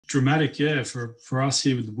dramatic, yeah, for us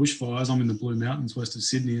here with the bushfires. I'm in the Blue Mountains west of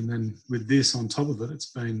Sydney, and then with this on top of it, it's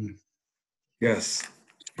been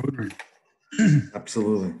extraordinary.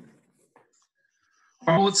 Absolutely.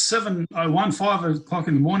 Well, it's 7:01, 5 o'clock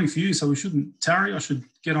in the morning for you, so we shouldn't tarry. I should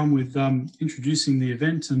get on with introducing the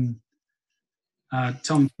event and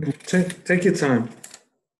telling people take your time.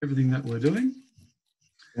 Everything that we're doing.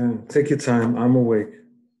 Yeah, take your time. I'm awake.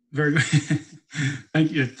 Very good.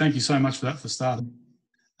 Thank you so much for that for starting.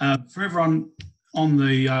 For everyone on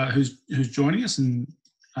the who's joining us and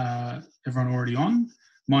everyone already on,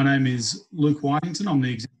 my name is Luke Whitington. I'm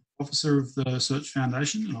the Executive Officer of the Search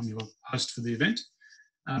Foundation, and I'm your host for the event.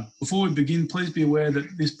 Before we begin, please be aware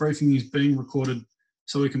that this briefing is being recorded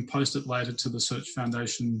so we can post it later to the Search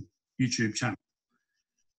Foundation YouTube channel.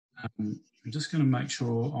 I'm just going to make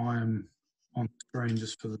sure I am on screen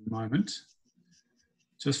just for the moment,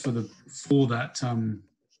 just for that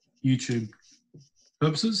YouTube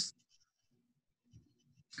purposes.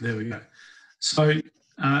 There we go. So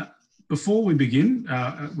before we begin,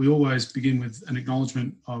 we always begin with an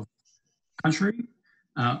acknowledgement of country.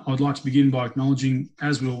 I'd like to begin by acknowledging,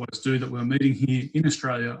 as we always do, that we're meeting here in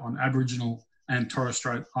Australia on Aboriginal and Torres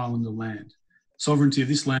Strait Islander land. Sovereignty of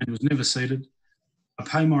this land was never ceded. I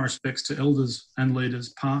pay my respects to elders and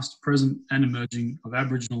leaders, past, present and emerging, of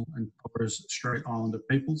Aboriginal and Torres Strait Islander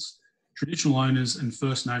peoples, traditional owners and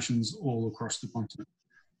First Nations all across the continent.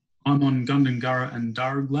 I'm on Gundungurra and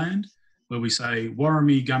Darug land, where we say,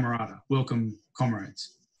 Warrami Gamarada, welcome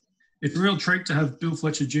comrades. It's a real treat to have Bill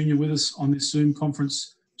Fletcher Jr with us on this Zoom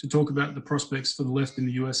conference to talk about the prospects for the left in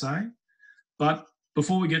the USA. But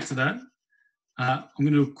before we get to that, I'm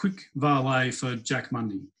going to do a quick valet for Jack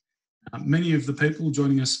Mundy. Many of the people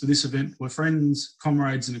joining us for this event were friends,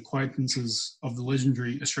 comrades and acquaintances of the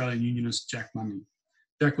legendary Australian unionist Jack Mundy.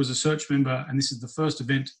 Jack was a Search member, and this is the first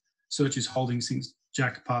event Search is holding since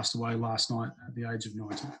Jack passed away last night at the age of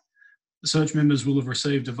 90. The Search members will have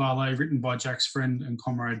received a valet written by Jack's friend and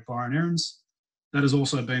comrade Byron Aarons. That has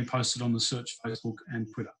also been posted on the Search Facebook and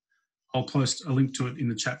Twitter. I'll post a link to it in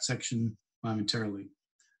the chat section momentarily.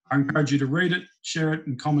 I encourage you to read it, share it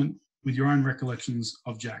and comment with your own recollections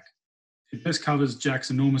of Jack. It best covers Jack's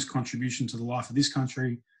enormous contribution to the life of this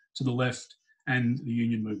country, to the left and the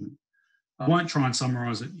union movement. I won't try and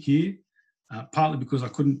summarise it here, partly because I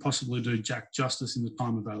couldn't possibly do Jack justice in the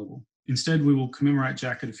time available. Instead, we will commemorate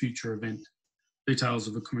Jack at a future event. Details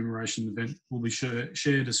of the commemoration event will be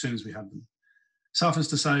shared as soon as we have them. Suffice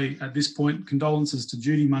to say, at this point, condolences to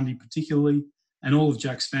Judy Mundy particularly, and all of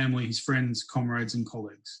Jack's family, his friends, comrades and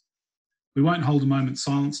colleagues. We won't hold a moment's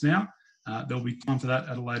silence now. There'll be time for that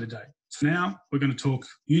at a later date. So now we're going to talk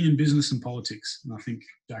union business and politics, and I think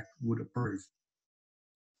Jack would approve.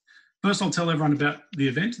 First, I'll tell everyone about the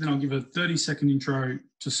event, then I'll give a 30-second intro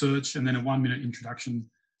to Search and then a 1-minute introduction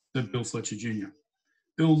to Bill Fletcher Jr.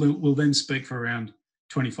 Bill will then speak for around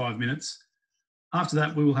 25 minutes. After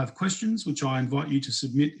that, we will have questions, which I invite you to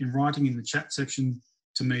submit in writing in the chat section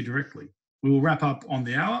to me directly. We will wrap up on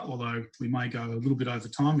the hour, although we may go a little bit over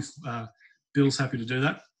time if Bill's happy to do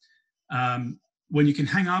that. When you can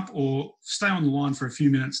hang up or stay on the line for a few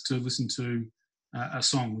minutes to listen to a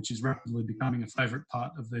song, which is rapidly becoming a favourite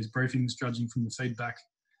part of these briefings, judging from the feedback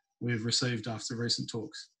we've received after recent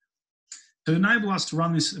talks. To enable us to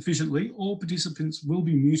run this efficiently, all participants will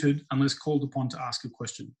be muted unless called upon to ask a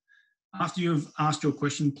question. After you have asked your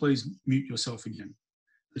question, please mute yourself again.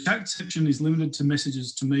 The chat section is limited to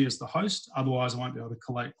messages to me as the host, otherwise I won't be able to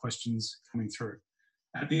collate questions coming through.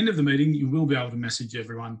 At the end of the meeting, you will be able to message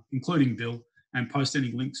everyone, including Bill, and post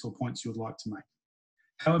any links or points you would like to make.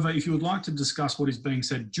 However, if you would like to discuss what is being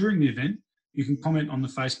said during the event, you can comment on the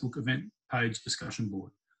Facebook event page discussion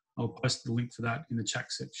board. I'll post the link for that in the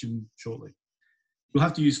chat section shortly. You'll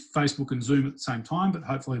have to use Facebook and Zoom at the same time, but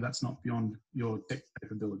hopefully that's not beyond your tech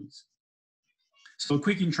capabilities. So a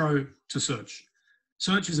quick intro to Search.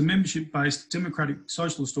 Search is a membership-based democratic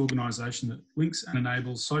socialist organisation that links and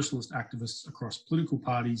enables socialist activists across political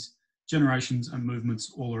parties, generations and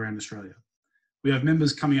movements all around Australia. We have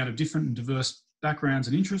members coming out of different and diverse backgrounds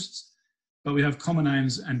and interests, but we have common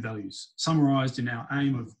aims and values, summarised in our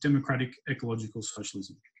aim of democratic ecological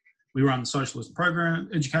socialism. We run socialist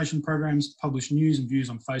education programs, publish news and views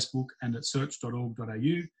on Facebook and at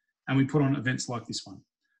search.org.au, and we put on events like this one.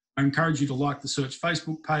 I encourage you to like the Search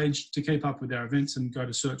Facebook page to keep up with our events and go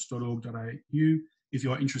to search.org.au if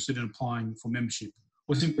you are interested in applying for membership,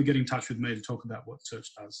 or simply get in touch with me to talk about what Search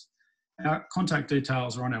does. Our contact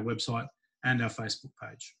details are on our website and our Facebook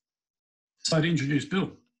page. So to introduce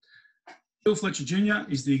Bill. Bill Fletcher Jr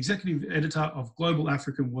is the executive editor of Global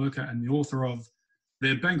African Worker and the author of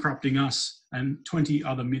They're Bankrupting Us and 20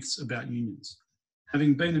 Other Myths About Unions.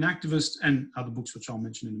 Having been an activist, and other books which I'll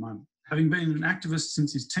mention in a moment. Having been an activist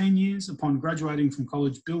since his teen years, upon graduating from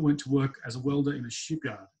college, Bill went to work as a welder in a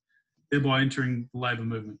shipyard, thereby entering the labour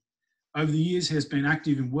movement. Over the years, he has been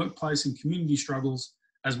active in workplace and community struggles,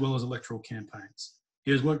 as well as electoral campaigns.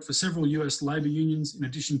 He has worked for several US labour unions, in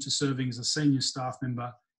addition to serving as a senior staff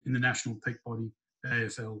member in the national peak body, the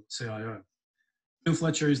AFL-CIO. Bill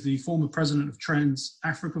Fletcher is the former president of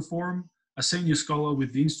TransAfrica Forum, a senior scholar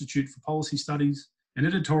with the Institute for Policy Studies, an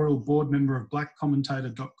editorial board member of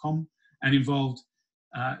blackcommentator.com, and involved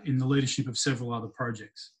in the leadership of several other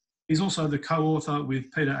projects. He's also the co-author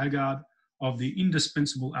with Peter Agard of The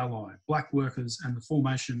Indispensable Ally, Black Workers and the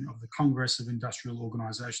Formation of the Congress of Industrial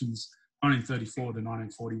Organisations, 1934 to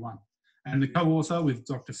 1941, and the co-author with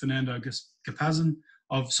Dr. Fernando Capazin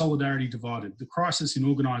of Solidarity Divided, The Crisis in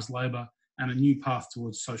Organised Labour and a New Path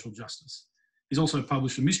Towards Social Justice. He's also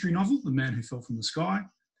published a mystery novel, The Man Who Fell from the Sky,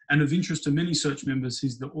 and of interest to many search members,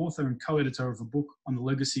 he's the author and co-editor of a book on the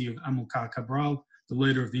legacy of Amilcar Cabral, the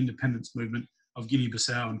leader of the independence movement of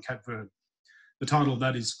Guinea-Bissau and Cape Verde. The title of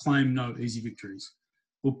that is Claim No Easy Victories.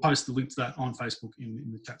 We'll post the link to that on Facebook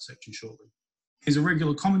in the chat section shortly. He's a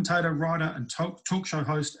regular commentator, writer, and talk show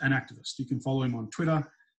host and activist. You can follow him on Twitter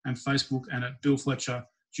and Facebook and at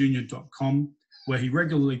billfletcherjr.com, where he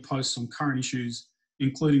regularly posts on current issues,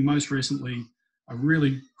 including most recently a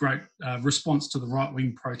really great response to the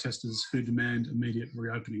right-wing protesters who demand immediate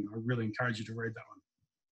reopening. I really encourage you to read that one.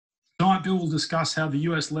 Tonight, Bill will discuss how the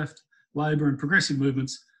US left, Labor and progressive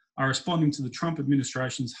movements are responding to the Trump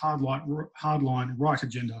administration's hardline right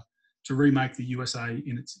agenda to remake the USA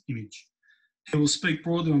in its image. He will speak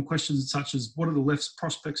broadly on questions such as what are the left's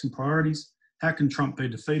prospects and priorities, how can Trump be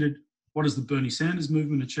defeated, what has the Bernie Sanders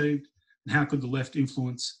movement achieved, and how could the left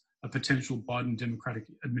influence a potential Biden Democratic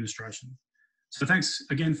administration. So thanks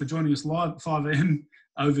again for joining us live at 5 a.m.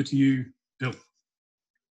 Over to you, Bill.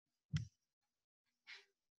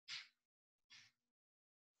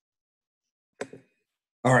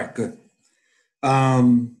 All right, good.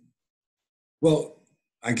 Well,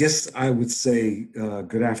 I guess I would say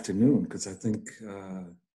good afternoon, because I think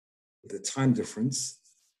with the time difference,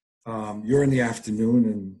 you're in the afternoon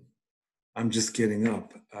and I'm just getting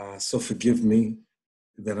up. So forgive me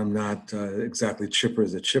that I'm not exactly chipper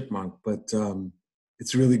as a chipmunk, but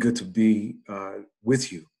it's really good to be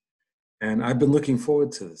with you. And I've been looking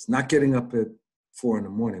forward to this, not getting up at 4 in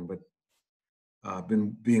the morning, but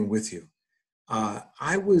been being with you.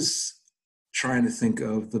 I was trying to think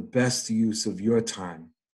of the best use of your time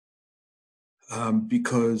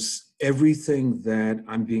because everything that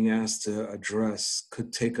I'm being asked to address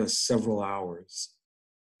could take us several hours.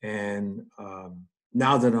 And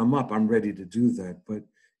now that I'm up, I'm ready to do that. But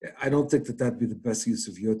I don't think that that'd be the best use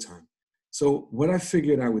of your time. So what I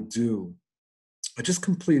figured I would do, I just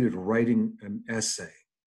completed writing an essay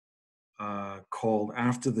called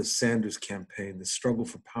After the Sanders Campaign, The Struggle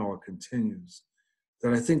for Power Continues,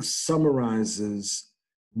 that I think summarizes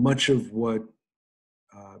much of what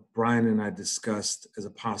Brian and I discussed as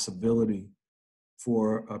a possibility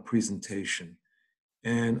for a presentation.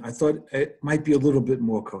 And I thought it might be a little bit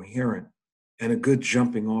more coherent and a good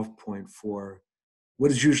jumping off point for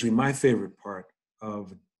what is usually my favorite part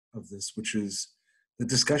of this, which is the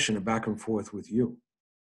discussion of back and forth with you.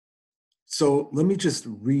 So let me just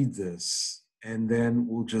read this and then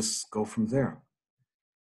we'll just go from there.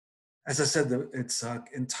 As I said, it's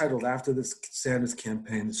entitled After the Sanders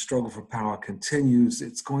Campaign, The Struggle for Power Continues.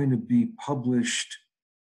 It's going to be published,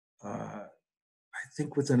 I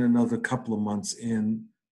think within another couple of months in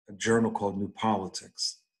a journal called New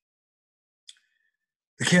Politics.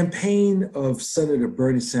 The campaign of Senator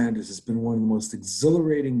Bernie Sanders has been one of the most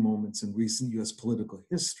exhilarating moments in recent US political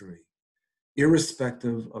history,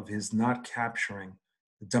 irrespective of his not capturing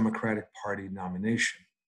the Democratic Party nomination.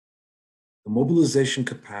 The mobilization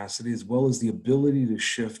capacity, as well as the ability to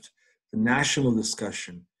shift the national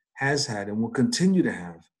discussion, has had and will continue to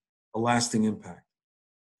have a lasting impact.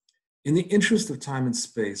 In the interest of time and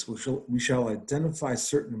space, we shall identify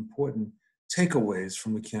certain important takeaways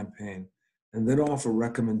from the campaign and then offer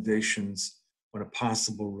recommendations on a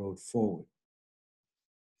possible road forward.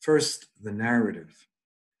 First, the narrative.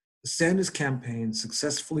 The Sanders campaign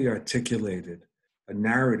successfully articulated a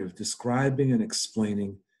narrative describing and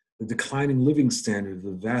explaining the declining living standard of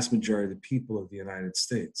the vast majority of the people of the United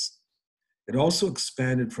States. It also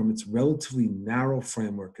expanded from its relatively narrow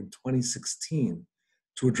framework in 2016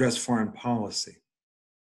 to address foreign policy.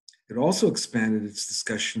 It also expanded its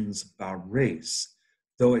discussions about race,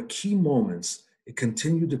 though at key moments, it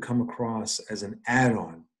continued to come across as an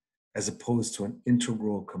add-on as opposed to an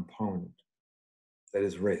integral component, that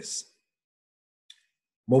is race.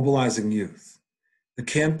 Mobilizing youth. The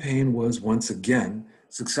campaign was once again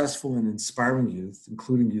successful in inspiring youth,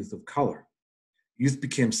 including youth of color. Youth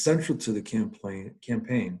became central to the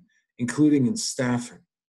campaign, including in staffing.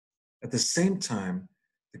 At the same time,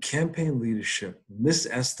 the campaign leadership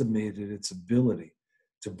misestimated its ability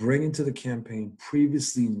to bring into the campaign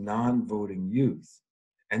previously non-voting youth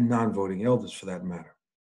and non-voting elders for that matter.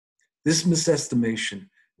 This misestimation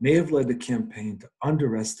may have led the campaign to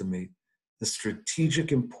underestimate the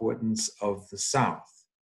strategic importance of the South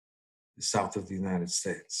of the United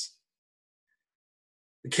States.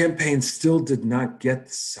 The campaign still did not get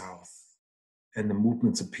the South and the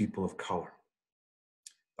movements of people of color.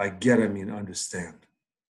 By get, I mean understand.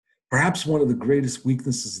 Perhaps one of the greatest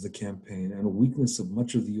weaknesses of the campaign, and a weakness of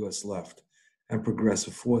much of the US left and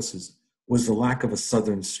progressive forces, was the lack of a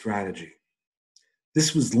Southern strategy.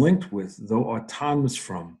 This was linked with, though autonomous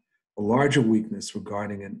from, a larger weakness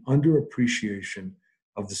regarding an underappreciation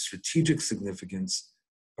of the strategic significance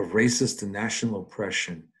of racist and national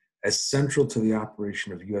oppression as central to the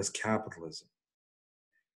operation of US capitalism,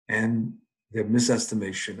 and their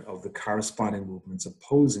misestimation of the corresponding movements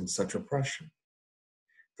opposing such oppression.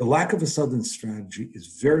 The lack of a Southern strategy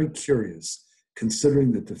is very curious,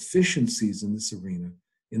 considering the deficiencies in this arena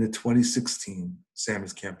in the 2016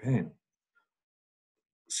 Sanders campaign.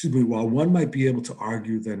 While one might be able to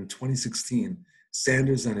argue that in 2016,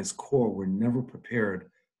 Sanders and his core were never prepared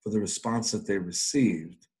for the response that they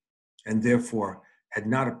received, and therefore had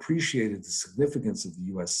not appreciated the significance of the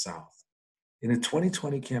US South, in the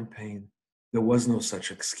 2020 campaign, there was no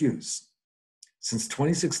such excuse. Since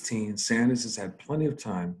 2016, Sanders has had plenty of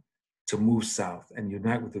time to move south and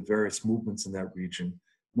unite with the various movements in that region,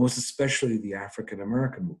 most especially the African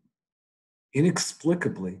American movement.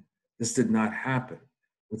 Inexplicably, this did not happen,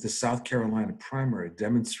 with the South Carolina primary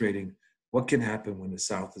demonstrating what can happen when the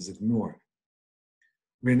South is ignored.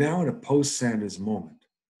 We're now in a post-Sanders moment,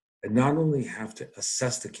 and not only have to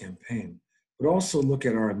assess the campaign, but also look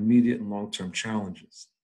at our immediate and long-term challenges.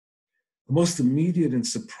 The most immediate and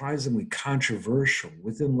surprisingly controversial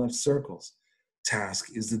within left circles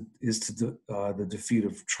task is the defeat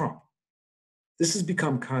of Trump. This has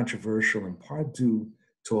become controversial in part due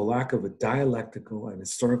to a lack of a dialectical and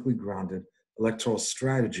historically grounded electoral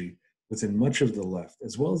strategy within much of the left,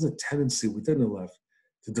 as well as a tendency within the left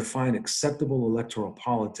to define acceptable electoral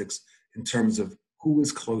politics in terms of who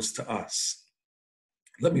is close to us.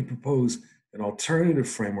 Let me propose an alternative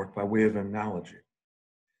framework by way of analogy.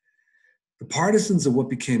 The partisans of what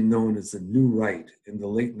became known as the New Right in the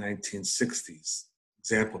late 1960s,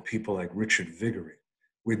 example, people like Richard Viguerie,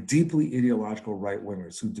 were deeply ideological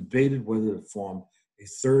right-wingers who debated whether to form a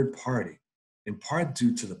third party, in part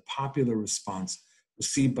due to the popular response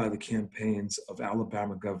received by the campaigns of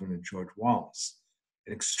Alabama Governor George Wallace,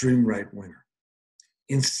 an extreme right-winger.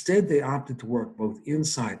 Instead, they opted to work both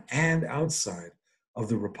inside and outside of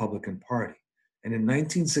the Republican Party, and in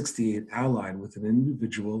 1968 allied with an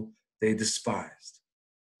individual they despised,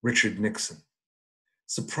 Richard Nixon.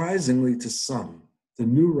 Surprisingly to some, the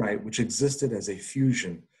New Right, which existed as a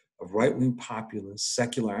fusion of right-wing populists,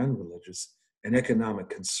 secular and religious, and economic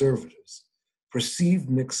conservatives, perceived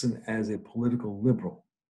Nixon as a political liberal.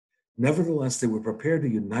 Nevertheless, they were prepared to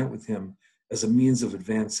unite with him as a means of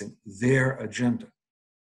advancing their agenda.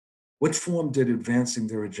 What form did advancing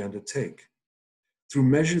their agenda take? Through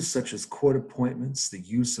measures such as court appointments, the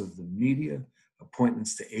use of the media,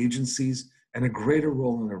 appointments to agencies, and a greater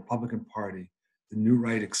role in the Republican Party, the New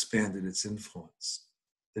Right expanded its influence.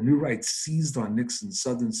 The New Right seized on Nixon's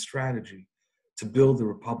Southern strategy to build the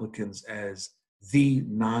Republicans as the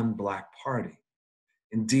non-Black party.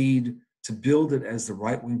 Indeed, to build it as the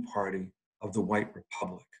right-wing party of the white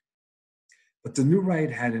republic. But the New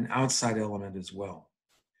Right had an outside element as well.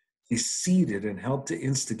 They seeded and helped to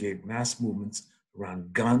instigate mass movements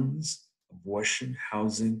around guns, abortion,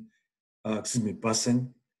 housing, busing,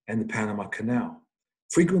 and the Panama Canal,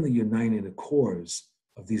 frequently uniting the cores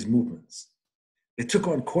of these movements. They took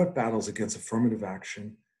on court battles against affirmative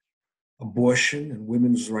action, abortion, and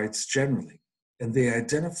women's rights generally, and they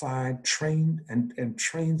identified trained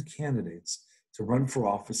candidates to run for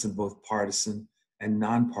office in both partisan and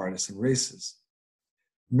nonpartisan races.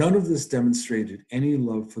 None of this demonstrated any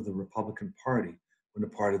love for the Republican Party on the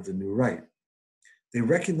part of the New Right. They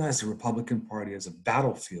recognized the Republican Party as a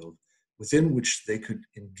battlefield within which they could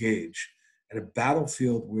engage, and a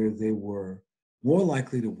battlefield where they were more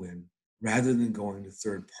likely to win rather than going the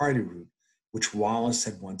third party route, which Wallace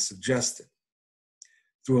had once suggested.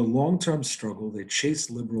 Through a long-term struggle, they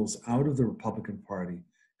chased liberals out of the Republican Party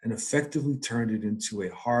and effectively turned it into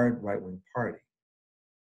a hard right-wing party.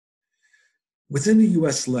 Within the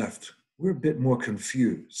US left, we're a bit more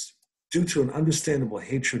confused. Due to an understandable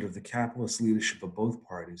hatred of the capitalist leadership of both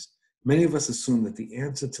parties, many of us assume that the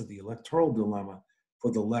answer to the electoral dilemma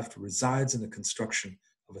for the left resides in the construction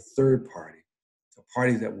of a third party, a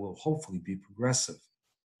party that will hopefully be progressive.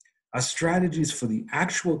 Our strategies for the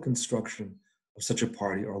actual construction of such a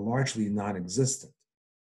party are largely non-existent,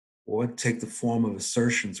 or take the form of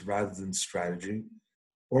assertions rather than strategy,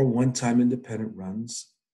 or one-time independent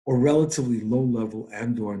runs, or relatively low-level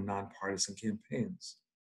and/or nonpartisan campaigns.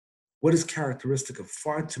 What is characteristic of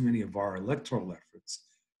far too many of our electoral efforts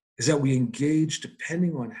is that we engage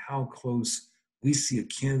depending on how close we see a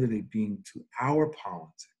candidate being to our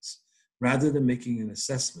politics, rather than making an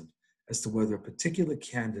assessment as to whether a particular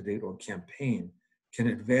candidate or campaign can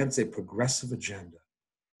advance a progressive agenda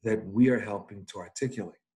that we are helping to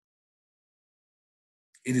articulate.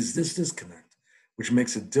 It is this disconnect which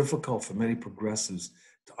makes it difficult for many progressives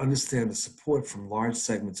to understand the support from large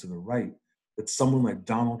segments of the right that someone like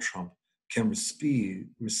Donald Trump can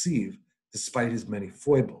receive despite his many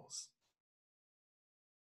foibles.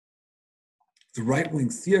 The right-wing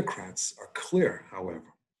theocrats are clear,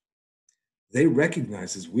 however. They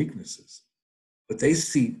recognize his weaknesses, but they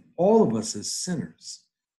see all of us as sinners,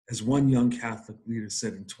 as one young Catholic leader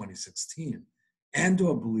said in 2016,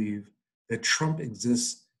 and/or believe that Trump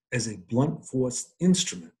exists as a blunt force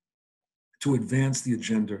instrument to advance the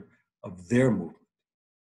agenda of their movement.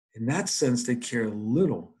 In that sense, they care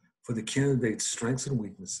little for the candidate's strengths and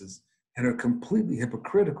weaknesses and are completely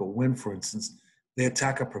hypocritical when, for instance, they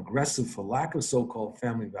attack a progressive for lack of so-called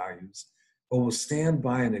family values, but will stand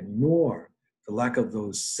by and ignore the lack of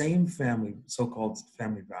those same so-called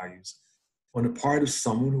family values on the part of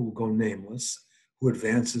someone who will go nameless, who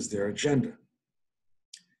advances their agenda.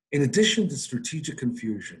 In addition to strategic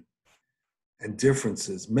confusion and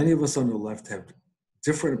differences, many of us on the left have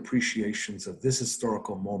different appreciations of this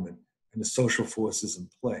historical moment and the social forces in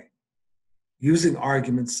play. Using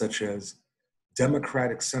arguments such as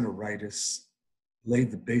democratic center-rightists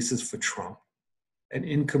laid the basis for Trump, an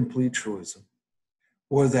incomplete truism,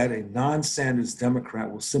 or that a non-Sanders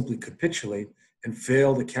Democrat will simply capitulate and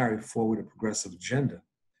fail to carry forward a progressive agenda,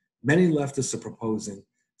 many leftists are proposing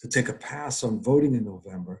to take a pass on voting in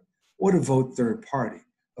November or to vote third party,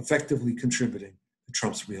 effectively contributing to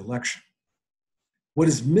Trump's reelection. What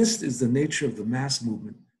is missed is the nature of the mass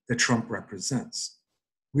movement that Trump represents.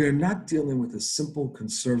 We are not dealing with a simple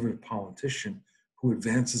conservative politician who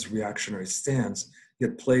advances reactionary stands,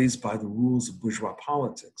 yet plays by the rules of bourgeois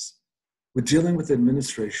politics. We're dealing with an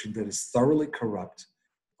administration that is thoroughly corrupt,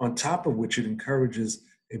 on top of which it encourages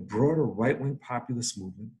a broader right-wing populist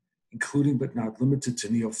movement, including but not limited to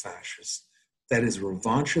neo-fascists, that is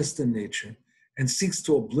revanchist in nature and seeks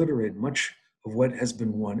to obliterate much of what has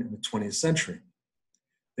been won in the 20th century.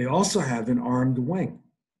 They also have an armed wing.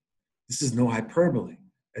 This is no hyperbole,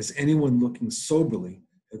 as anyone looking soberly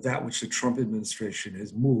at that which the Trump administration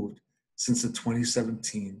has moved since the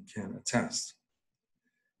 2017 can attest.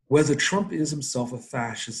 Whether Trump is himself a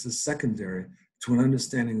fascist is secondary to an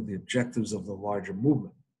understanding of the objectives of the larger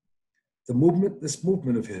movement. This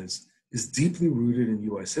movement of his is deeply rooted in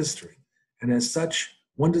US history, and as such,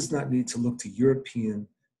 one does not need to look to European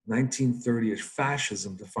 1930-ish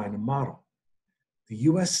fascism to find a model. The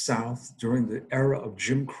US South during the era of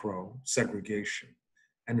Jim Crow segregation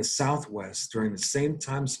and the Southwest during the same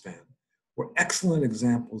time span were excellent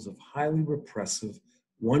examples of highly repressive,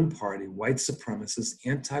 one-party, white supremacist,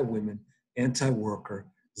 anti-women, anti-worker,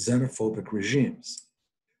 xenophobic regimes.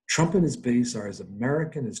 Trump and his base are as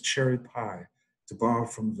American as cherry pie, to borrow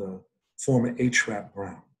from the former H-Rap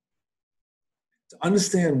Brown. To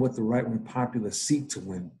understand what the right-wing populists seek to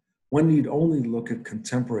win, one need only look at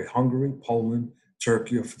contemporary Hungary, Poland,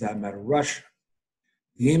 Turkey, or for that matter, Russia.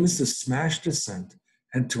 The aim is to smash dissent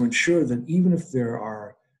and to ensure that even if there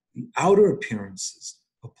are the outer appearances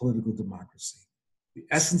of political democracy, the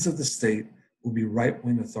essence of the state will be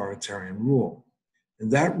right-wing authoritarian rule.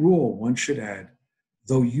 And that rule, one should add,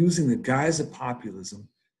 though using the guise of populism,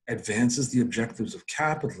 advances the objectives of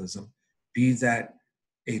capitalism, be that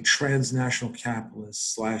a transnational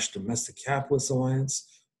capitalist / domestic capitalist alliance,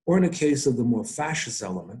 or in the case of the more fascist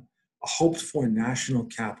element, a hoped-for national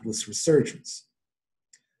capitalist resurgence.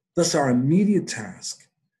 Thus, our immediate task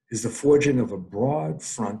is the forging of a broad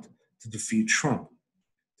front to defeat Trump.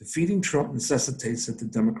 Defeating Trump necessitates that the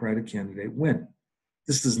Democratic candidate win.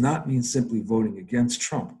 This does not mean simply voting against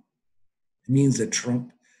Trump. It means that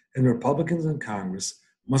Trump and the Republicans in Congress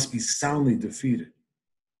must be soundly defeated,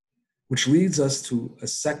 which leads us to a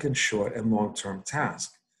second short and long-term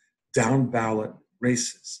task, down-ballot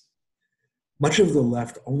races. Much of the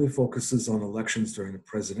left only focuses on elections during the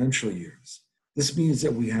presidential years. This means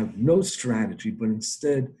that we have no strategy, but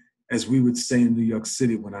instead as we would say in New York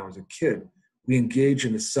City when I was a kid, we engage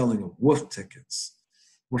in the selling of woof tickets.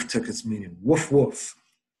 Woof tickets meaning woof woof.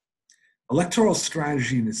 Electoral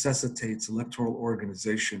strategy necessitates electoral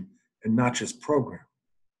organization and not just program.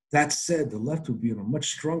 That said, the left would be in a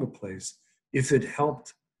much stronger place if it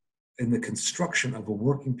helped in the construction of a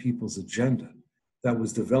working people's agenda that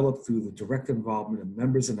was developed through the direct involvement of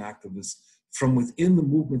members and activists from within the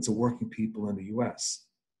movements of working people in the US.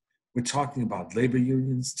 We're talking about labor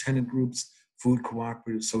unions, tenant groups, food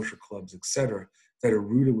cooperatives, social clubs, etc., that are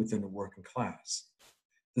rooted within the working class.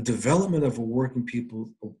 The development of working people's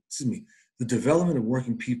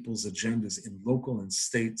agendas in local and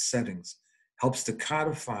state settings helps to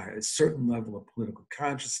codify a certain level of political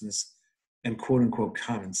consciousness and quote unquote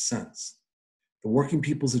common sense. The working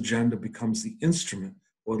people's agenda becomes the instrument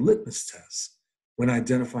or litmus test when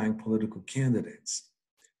identifying political candidates.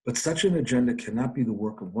 But such an agenda cannot be the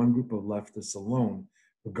work of one group of leftists alone,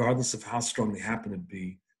 regardless of how strong they happen to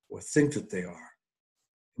be or think that they are.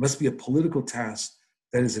 It must be a political task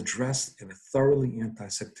that is addressed in a thoroughly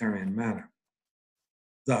anti-sectarian manner.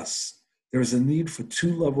 Thus, there is a need for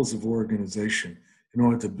two levels of organization in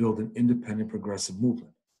order to build an independent progressive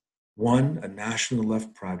movement. One, a national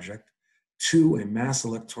left project. Two, a mass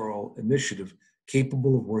electoral initiative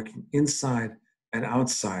capable of working inside and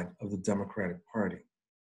outside of the Democratic Party.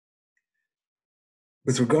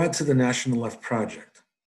 With regard to the national left project,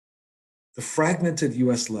 the fragmented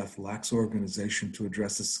US left lacks organization to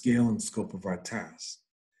address the scale and scope of our task.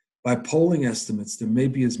 By polling estimates, there may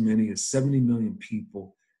be as many as 70 million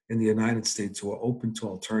people in the United States who are open to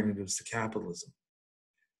alternatives to capitalism.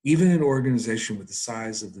 Even an organization with the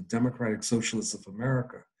size of the Democratic Socialists of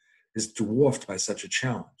America is dwarfed by such a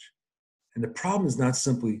challenge. And the problem is not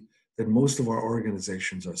simply that most of our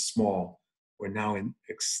organizations are small or now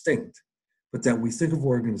extinct, but that we think of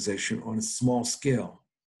organization on a small scale.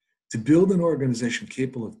 To build an organization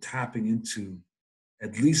capable of tapping into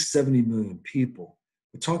at least 70 million people,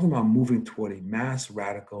 we're talking about moving toward a mass,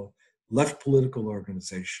 radical, left political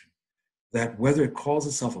organization that, whether it calls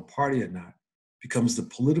itself a party or not, becomes the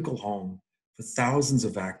political home for thousands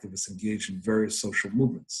of activists engaged in various social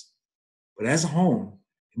movements. But as a home,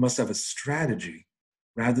 it must have a strategy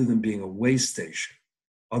rather than being a way station.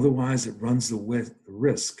 Otherwise, it runs the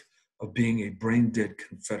risk of being a brain-dead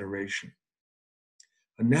confederation.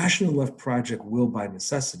 A national left project will, by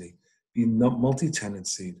necessity, be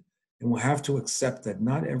multi-tenancy and will have to accept that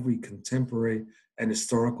not every contemporary and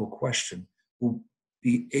historical question will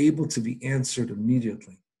be able to be answered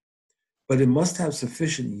immediately. But it must have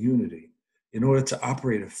sufficient unity in order to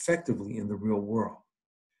operate effectively in the real world.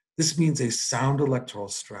 This means a sound electoral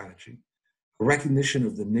strategy, a recognition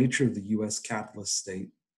of the nature of the US capitalist state,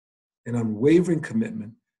 an unwavering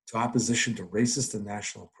commitment to opposition to racist and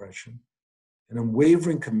national oppression, an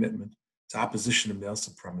unwavering commitment to opposition to male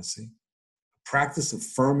supremacy, a practice of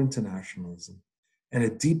firm internationalism, and a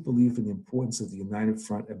deep belief in the importance of the united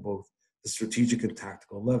front at both the strategic and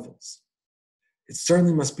tactical levels. It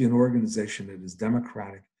certainly must be an organization that is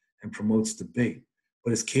democratic and promotes debate,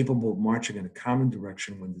 but is capable of marching in a common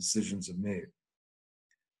direction when decisions are made.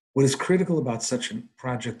 What is critical about such a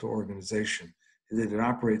project or organization is that it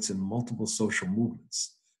operates in multiple social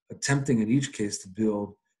movements, attempting in each case to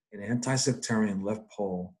build an anti-sectarian left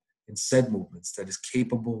pole in said movements that is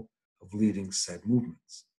capable of leading said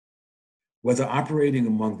movements. Whether operating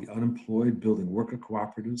among the unemployed, building worker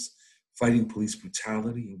cooperatives, fighting police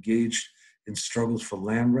brutality, engaged in struggles for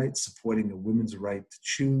land rights, supporting the women's right to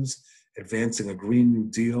choose, advancing a Green New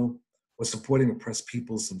Deal, or supporting oppressed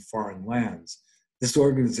peoples in foreign lands, this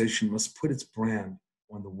organization must put its brand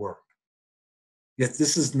on the work. Yet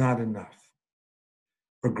this is not enough.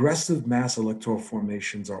 Progressive mass electoral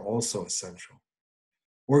formations are also essential.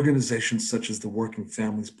 Organizations such as the Working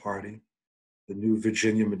Families Party, the New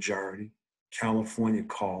Virginia Majority, California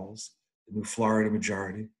Calls, the New Florida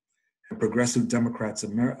Majority, and Progressive Democrats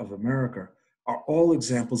of America are all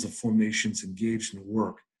examples of formations engaged in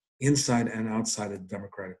work inside and outside of the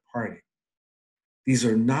Democratic Party. These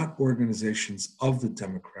are not organizations of the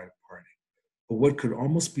Democratic Party, but what could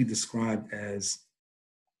almost be described as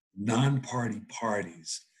non-party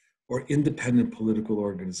parties or independent political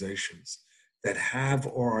organizations that have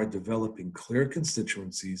or are developing clear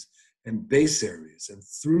constituencies and base areas, and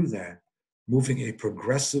through that, moving a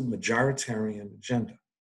progressive majoritarian agenda.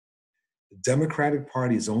 The Democratic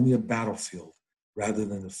Party is only a battlefield rather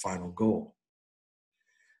than the final goal.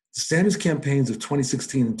 The Sanders campaigns of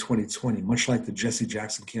 2016 and 2020, much like the Jesse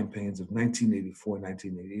Jackson campaigns of 1984 and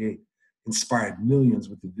 1988, inspired millions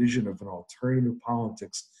with the vision of an alternative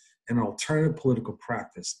politics and an alternative political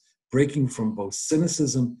practice, breaking from both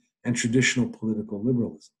cynicism and traditional political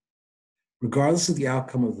liberalism. Regardless of the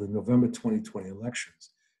outcome of the November 2020 elections,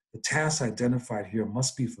 the tasks identified here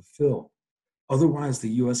must be fulfilled. Otherwise, the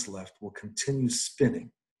US left will continue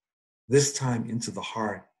spinning, this time into the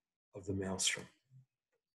heart of the maelstrom.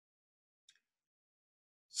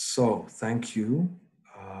 So, thank you.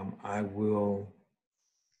 I will,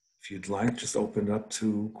 if you'd like, just open it up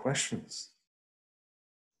to questions.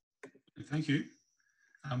 Thank you.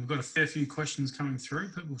 We've got a fair few questions coming through.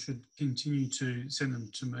 People should continue to send them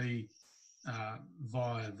to me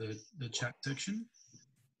via the chat section.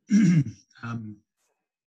 I've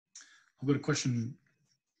got a question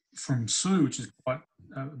from Sue, which is quite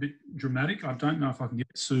a bit dramatic. I don't know if I can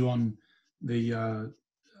get Sue on the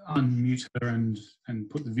unmute her and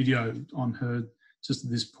put the video on her just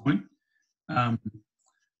at this point.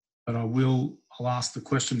 But I'll ask the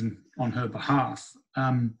question on her behalf.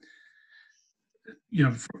 You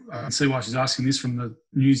know, I can see why she's asking this from the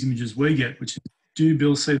news images we get, which is, do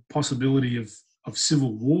Bill see the possibility of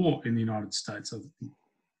civil war in the United States, of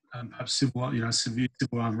perhaps civil, severe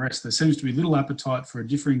civil unrest? There seems to be little appetite for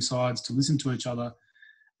differing sides to listen to each other,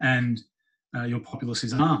 and your populace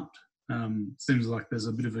is armed. Seems like there's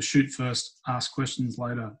a bit of a shoot first, ask questions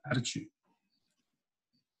later attitude.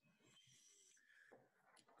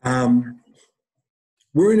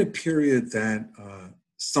 We're in a period that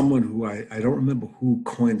someone who I don't remember who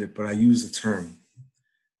coined it, but I use the term,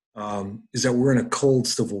 is that we're in a cold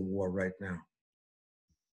civil war right now.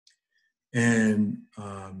 And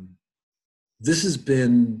this has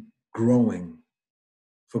been growing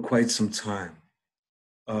for quite some time.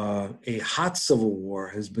 A hot civil war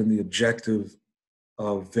has been the objective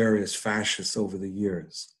of various fascists over the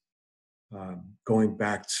years, going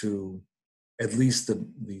back to at least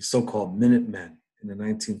the so-called Minutemen in the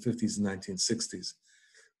 1950s and 1960s.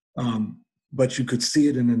 But you could see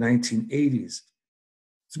it in the 1980s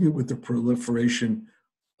with the proliferation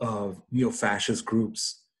of neo-fascist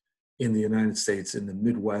groups in the United States, in the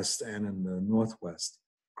Midwest and in the Northwest.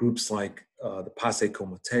 Groups like the Pace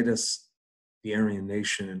Comités, the Aryan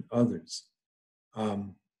Nation, and others.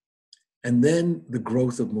 And then the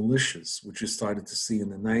growth of militias, which you started to see in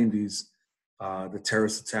the 90s, the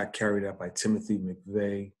terrorist attack carried out by Timothy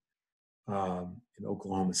McVeigh in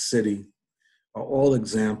Oklahoma City, are all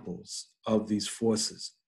examples of these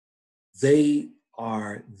forces. They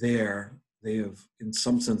are there. They have, in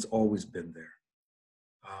some sense, always been there.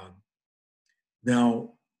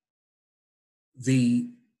 Now,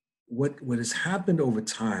 what has happened over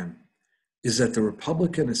time is that the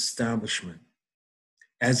Republican establishment,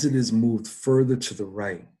 as it has moved further to the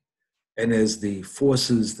right, and as the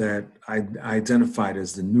forces that I identified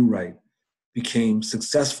as the new right became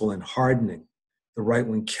successful in hardening the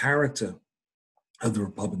right-wing character of the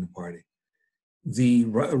Republican Party, the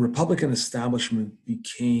Republican establishment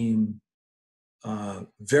became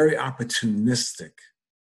very opportunistic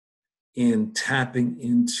in tapping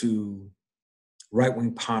into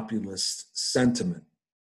right-wing populist sentiment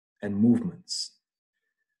and movements,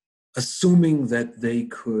 assuming that they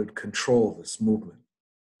could control this movement.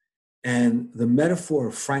 And the metaphor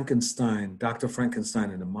of Frankenstein, Dr.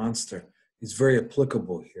 Frankenstein and the monster, is very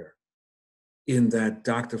applicable here, in that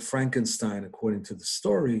Dr. Frankenstein, according to the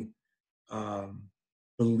story,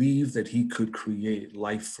 believed that he could create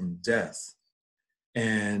life from death.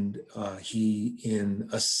 And he, in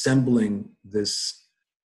assembling this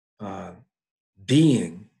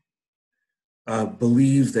being,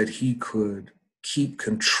 believed that he could keep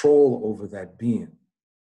control over that being,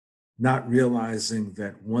 not realizing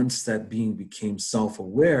that once that being became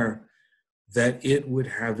self-aware, that it would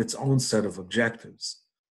have its own set of objectives.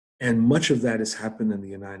 And much of that has happened in the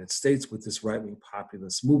United States with this right-wing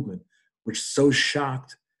populist movement, which so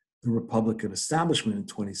shocked the Republican establishment in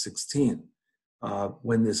 2016,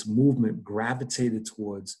 when this movement gravitated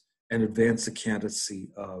towards and advanced the candidacy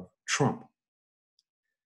of Trump.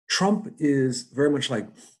 Trump is very much like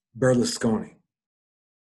Berlusconi,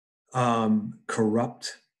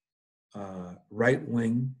 corrupt,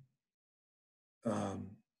 right-wing.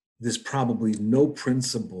 There's probably no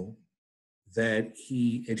principle that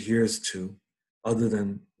he adheres to other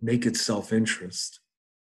than naked self-interest,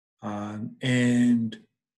 and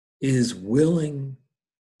is willing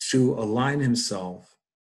to align himself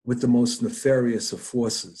with the most nefarious of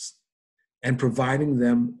forces and providing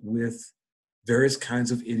them with various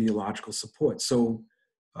kinds of ideological support. So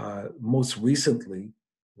most recently,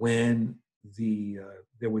 when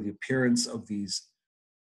there were the appearance of these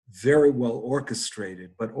very well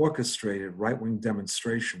orchestrated right-wing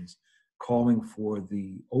demonstrations calling for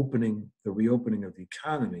the reopening of the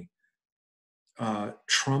economy,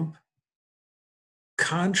 Trump,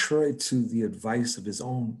 contrary to the advice of his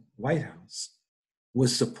own White House,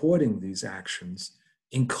 was supporting these actions,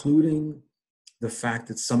 including the fact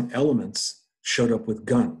that some elements showed up with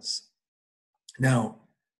guns. Now,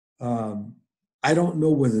 I don't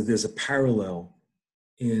know whether there's a parallel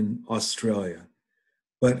in Australia,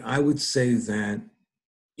 but I would say that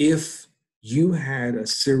if you had a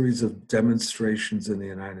series of demonstrations in the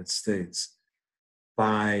United States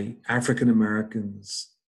by African Americans,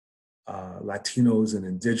 Latinos, and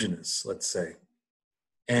Indigenous, let's say,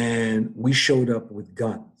 and we showed up with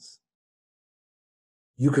guns,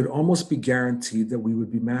 you could almost be guaranteed that we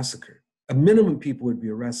would be massacred. A minimum, people would be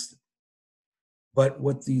arrested. But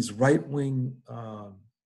what these right-wing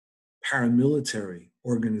paramilitary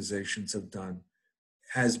organizations have done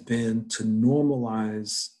has been to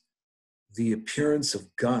normalize the appearance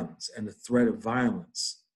of guns and the threat of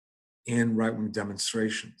violence in right-wing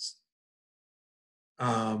demonstrations.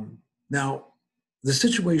 Now, the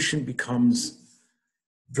situation becomes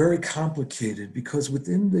very complicated because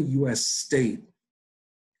within the US state,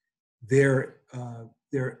 there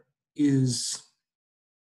is,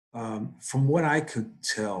 from what I could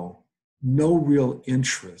tell, no real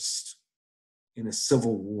interest in a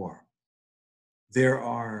civil war. There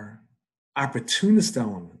are opportunist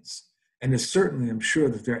elements, and there's certainly, I'm sure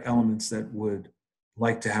that there are elements that would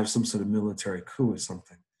like to have some sort of military coup or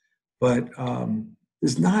something. But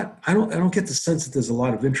there's not, I don't get the sense that there's a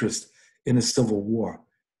lot of interest in a civil war.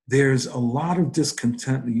 There's a lot of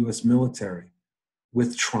discontent in the US military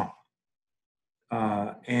with Trump.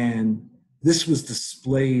 And this was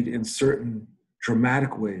displayed in certain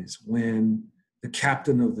dramatic ways when the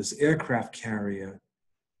captain of this aircraft carrier,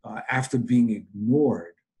 after being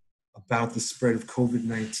ignored about the spread of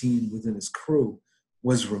COVID-19 within his crew,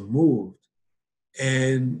 was removed.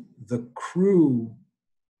 And the crew,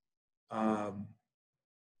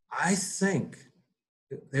 I think,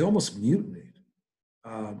 they almost mutinied,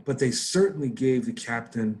 but they certainly gave the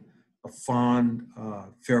captain a fond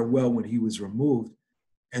farewell when he was removed.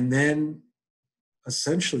 And then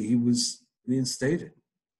essentially he was reinstated.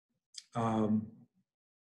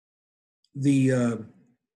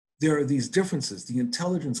 There are these differences. The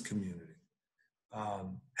intelligence community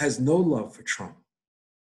has no love for Trump.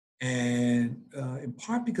 And in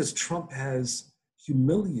part because Trump has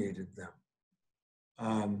humiliated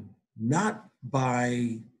them, not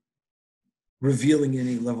by revealing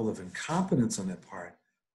any level of incompetence on their part,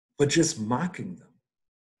 but just mocking them.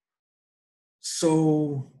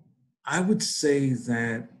 So I would say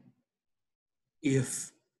that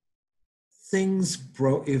if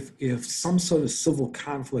if some sort of civil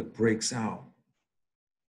conflict breaks out,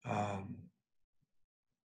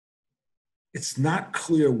 it's not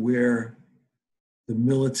clear where the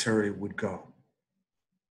military would go.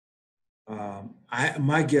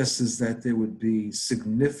 My guess is that there would be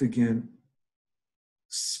significant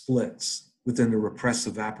splits within the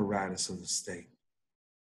repressive apparatus of the state.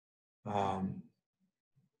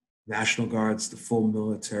 National Guards, the full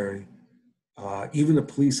military, even the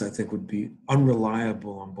police, I think, would be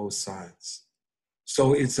unreliable on both sides.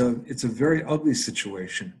 So it's a very ugly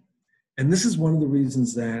situation. And this is one of the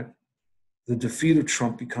reasons that the defeat of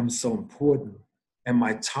Trump becomes so important, and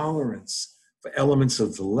my tolerance for elements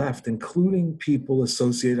of the left, including people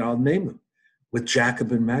associated, I'll name them, with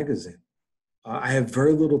Jacobin magazine. I have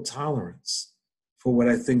very little tolerance for what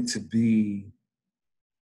I think to be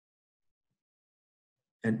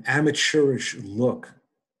an amateurish look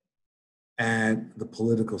at the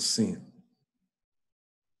political scene.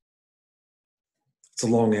 It's a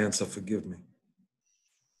long answer, forgive me.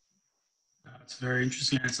 It's a very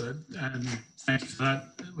interesting answer, and thank you for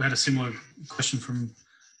that. We had a similar question from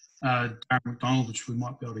Darren McDonald, which we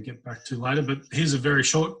might be able to get back to later, but here's a very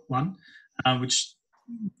short one, which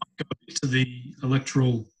goes to the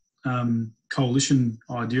electoral coalition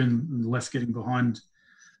idea and the left getting behind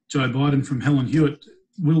Joe Biden, from Helen Hewitt.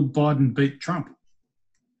 Will Biden beat Trump?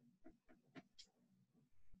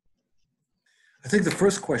 I think the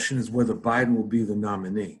first question is whether Biden will be the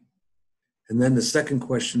nominee. And then the second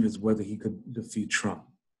question is whether he could defeat Trump.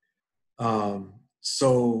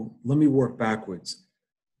 So let me work backwards.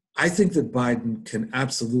 I think that Biden can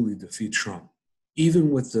absolutely defeat Trump,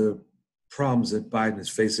 even with the problems that Biden is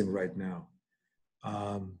facing right now.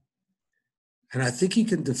 And I think he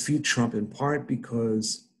can defeat Trump in part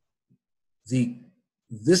because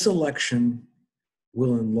this election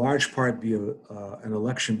will in large part be an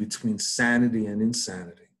election between sanity and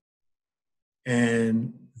insanity.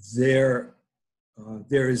 And there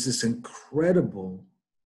is this incredible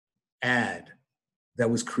ad that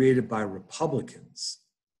was created by Republicans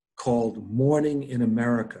called Morning in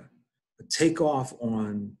America, a takeoff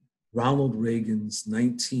on Ronald Reagan's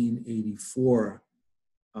 1984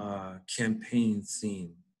 campaign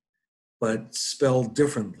theme, but spelled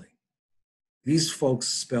differently. These folks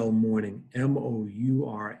spell mourning M-O-U-R-N-I-N-G,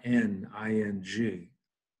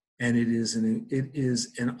 and it is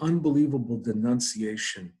an unbelievable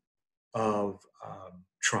denunciation of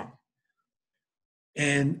Trump.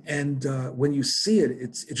 And when you see it,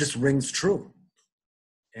 it just rings true.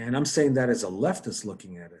 And I'm saying that as a leftist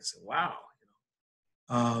looking at it, I say, wow.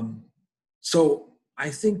 So I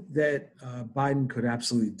think that Biden could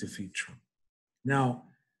absolutely defeat Trump. Now,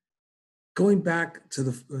 going back to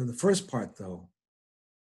the first part, though,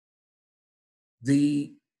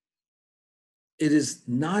 it is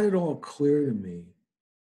not at all clear to me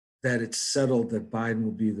that it's settled that Biden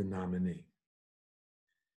will be the nominee.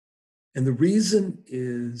 And the reason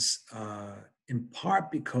is in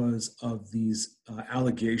part because of these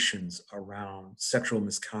allegations around sexual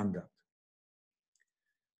misconduct.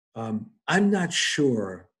 I'm not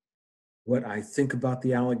sure what I think about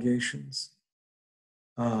the allegations.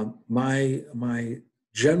 My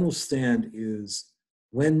general stand is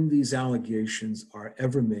when these allegations are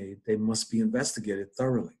ever made, they must be investigated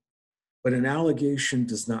thoroughly. But an allegation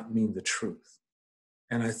does not mean the truth.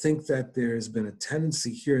 And I think that there's been a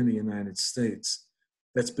tendency here in the United States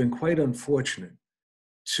that's been quite unfortunate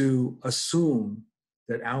to assume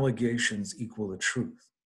that allegations equal the truth.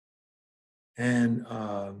 And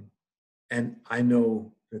I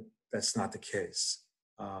know that that's not the case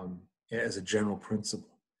as a general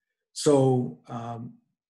principle. So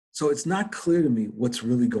it's not clear to me what's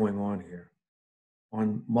really going on here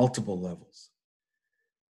on multiple levels.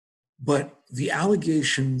 But the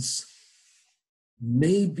allegations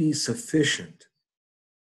may be sufficient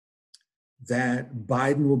that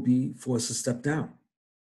Biden will be forced to step down.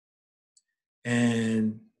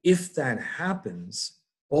 And if that happens,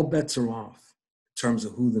 all bets are off in terms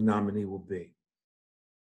of who the nominee will be.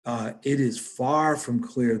 It is far from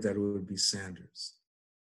clear that it would be Sanders.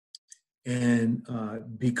 And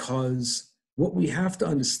because what we have to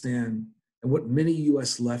understand, and what many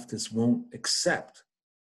US leftists won't accept,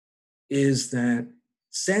 is that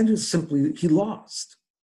Sanders he lost.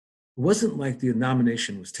 It wasn't like the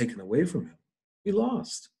nomination was taken away from him. He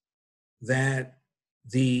lost. That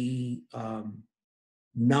the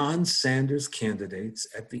non-Sanders candidates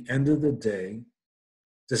at the end of the day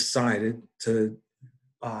decided to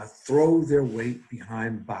throw their weight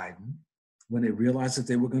behind Biden when they realized that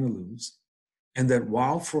they were going to lose, and that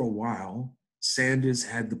while for a while Sanders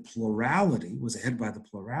had the plurality, was ahead by the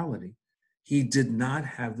plurality, he did not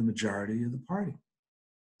have the majority of the party,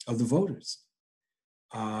 of the voters.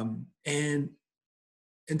 And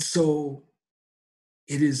so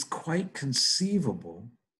it is quite conceivable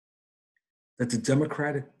that the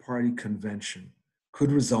Democratic Party convention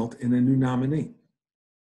could result in a new nominee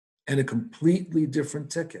and a completely different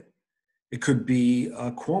ticket. It could be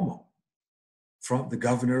Cuomo, from the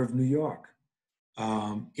governor of New York.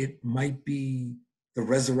 It might be the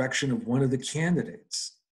resurrection of one of the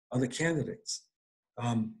candidates, other candidates.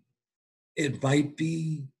 It might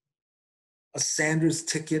be a Sanders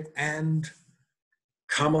ticket and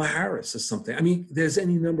Kamala Harris or something. I mean, there's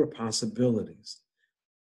any number of possibilities.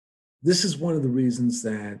 This is one of the reasons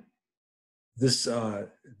that it's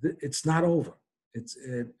not over.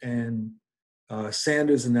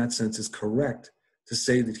 Sanders, in that sense, is correct to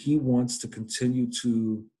say that he wants to continue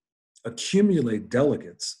to accumulate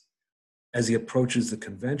delegates as he approaches the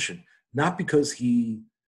convention, not because he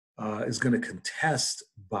is going to contest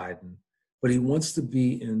Biden, but he wants to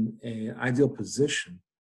be in an ideal position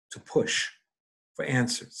to push for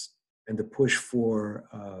answers and to push for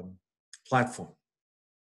platform.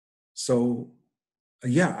 So,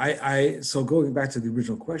 so going back to the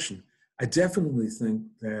original question, I definitely think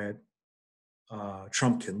that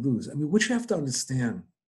Trump can lose. I mean, what you have to understand,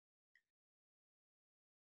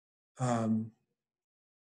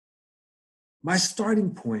 my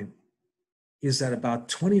starting point is that about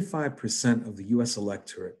 25% of the US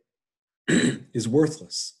electorate is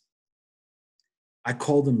worthless. I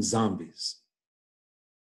call them zombies.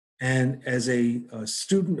 And as a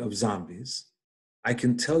student of zombies, I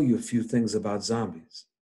can tell you a few things about zombies.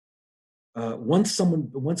 Once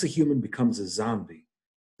a human becomes a zombie,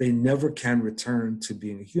 they never can return to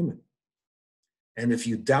being a human. And if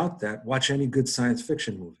you doubt that, watch any good science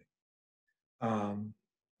fiction movie.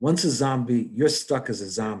 Once a zombie, you're stuck as a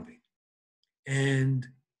zombie. And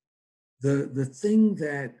the thing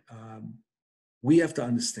that we have to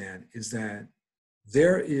understand is that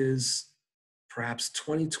there is perhaps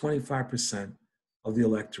 20-25% of the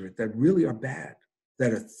electorate that really are bad,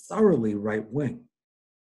 that are thoroughly right-wing,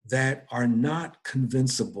 that are not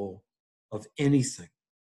convincible of anything.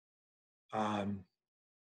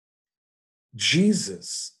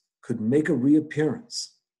 Jesus could make a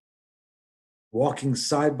reappearance walking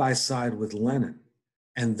side by side with Lenin,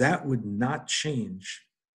 and that would not change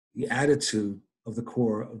the attitude of the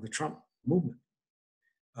core of the Trump movement.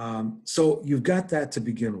 So you've got that to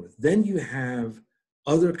begin with. Then you have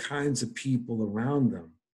other kinds of people around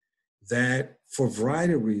them that, for a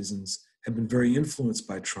variety of reasons, have been very influenced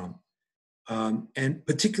by Trump, and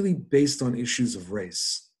particularly based on issues of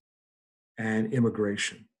race and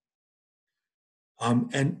immigration.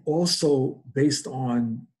 And also based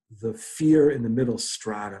on the fear in the middle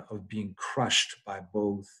strata of being crushed by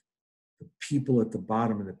both the people at the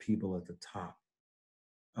bottom and the people at the top.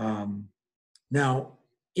 Now,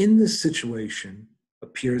 in this situation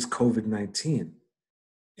appears COVID-19,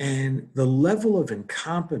 and the level of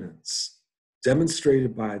incompetence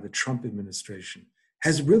demonstrated by the Trump administration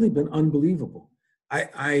has really been unbelievable.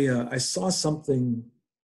 I saw something,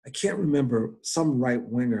 I can't remember, some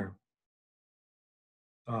right-winger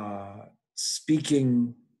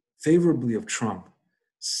speaking favorably of Trump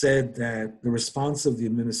said that the response of the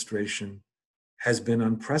administration has been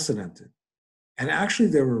unprecedented. And actually,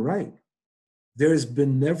 they were right. There has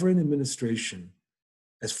been never an administration,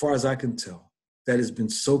 as far as I can tell, that has been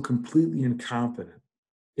so completely incompetent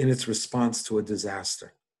in its response to a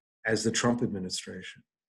disaster as the Trump administration.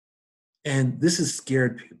 And this has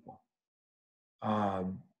scared people.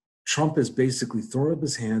 Trump has basically thrown up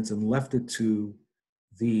his hands and left it to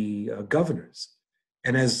the governors.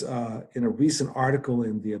 And as in a recent article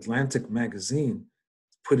in the Atlantic magazine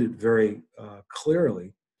put it very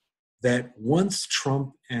clearly, that once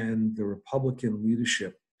Trump and the Republican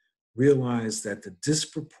leadership realized that the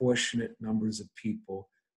disproportionate numbers of people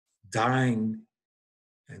dying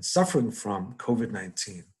and suffering from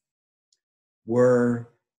COVID-19 were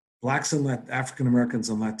Blacks and African Americans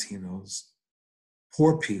and Latinos,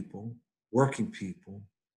 poor people, working people,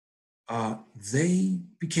 they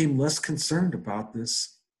became less concerned about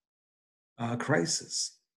this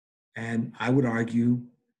crisis. And I would argue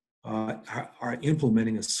are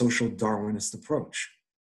implementing a social Darwinist approach.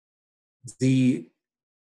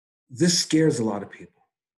 This scares a lot of people.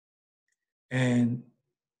 And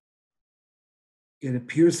it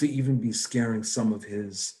appears to even be scaring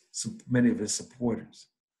many of his supporters.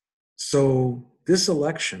 So this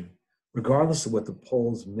election, regardless of what the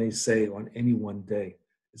polls may say on any one day,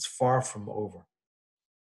 is far from over.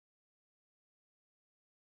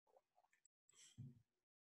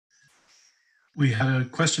 We had a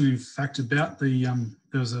question, in fact, about the,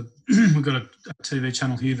 we've got a TV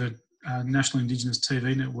channel here, the National Indigenous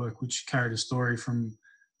TV Network, which carried a story from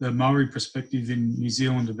the Maori perspective in New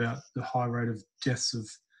Zealand about the high rate of deaths of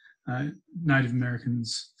Native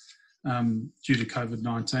Americans due to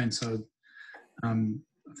COVID-19. So I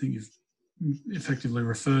think you've effectively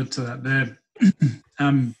referred to that there.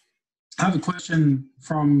 I have a question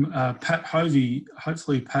from Pat Hovey.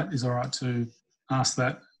 Hopefully Pat is all right to ask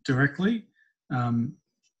that directly. But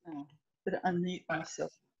unmute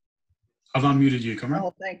myself. I've unmuted you, Comrade.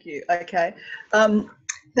 Oh, thank you. Okay.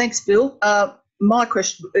 Thanks, Bill. My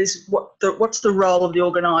question is, what's the role of the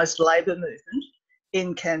organised labour movement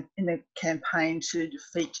in a campaign to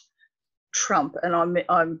defeat Trump? And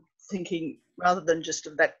I'm thinking rather than just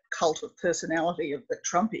of that cult of personality that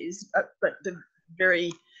Trump is, but the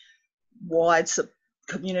very wide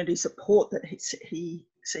community support that he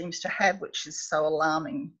seems to have, which is so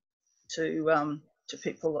alarming to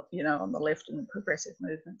people, on the left and the progressive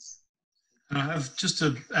movements. And I have, just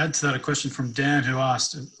to add to that, a question from Dan, who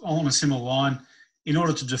asked, on a similar line, in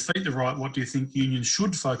order to defeat the right, what do you think unions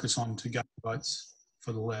should focus on to gain votes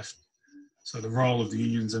for the left? So the role of the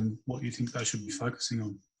unions and what you think they should be focusing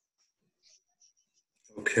on.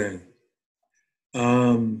 Okay.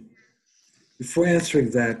 Before answering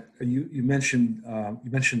that, you mentioned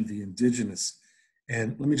the indigenous,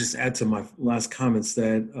 and let me just add to my last comments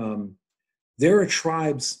that there are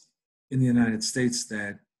tribes in the United States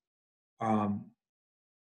that are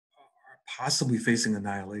possibly facing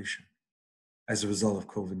annihilation as a result of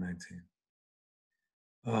COVID-19.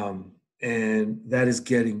 And that is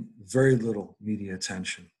getting very little media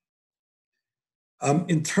attention.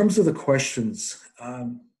 In terms of the questions,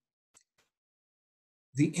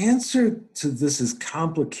 the answer to this is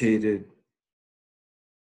complicated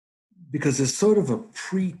because there's sort of a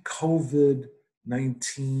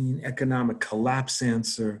pre-COVID-19 economic collapse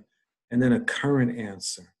answer and then a current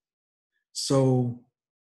answer. So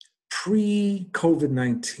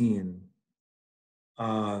pre-COVID-19,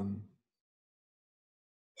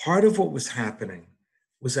 part of what was happening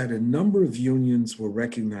was that a number of unions were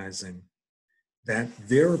recognizing that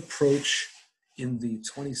their approach in the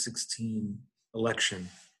 2016 election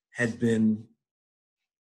had been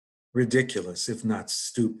ridiculous, if not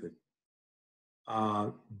stupid,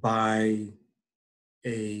 by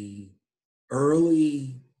a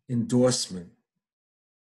early endorsement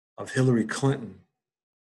of Hillary Clinton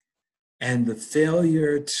and the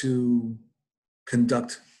failure to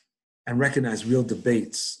conduct and recognize real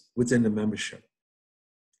debates within the membership,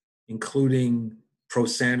 including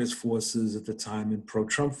pro-Sanders forces at the time and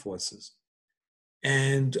pro-Trump forces.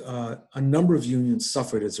 And a number of unions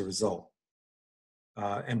suffered as a result.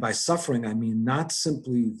 And by suffering, I mean not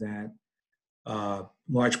simply that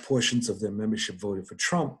large portions of their membership voted for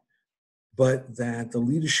Trump, but that the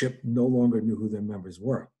leadership no longer knew who their members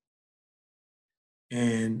were.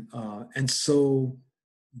 And so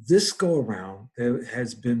this go around, there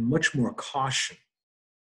has been much more caution.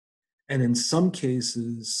 And in some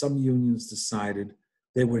cases, some unions decided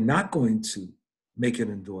they were not going to make an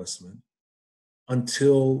endorsement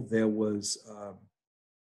until there was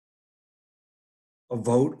a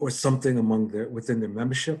vote or something within their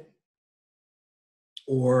membership,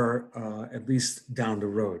 or at least down the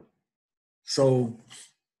road. So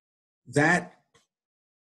that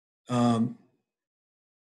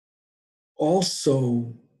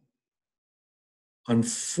also,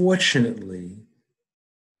 unfortunately,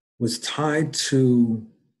 was tied to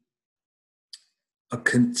a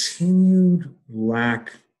continued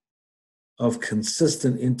lack of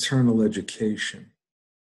consistent internal education.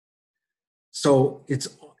 So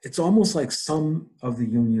it's almost like some of the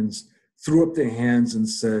unions threw up their hands and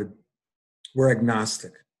said, we're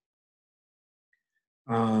agnostic.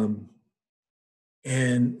 And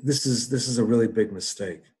this is a really big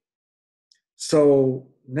mistake. So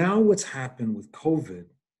now what's happened with COVID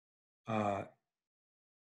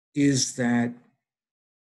is that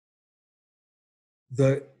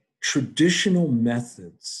the traditional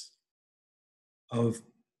methods of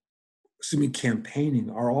campaigning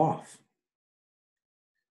are off.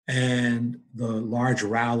 And the large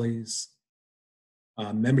rallies,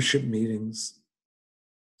 membership meetings.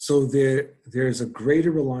 So there's a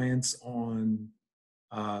greater reliance on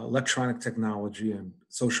electronic technology and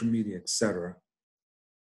social media, et cetera.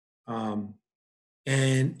 And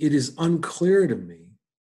it is unclear to me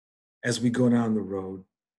as we go down the road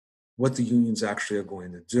what the unions actually are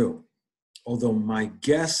going to do. Although my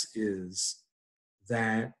guess is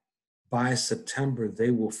that by September, they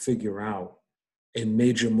will figure out a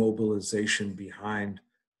major mobilization behind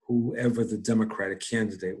whoever the Democratic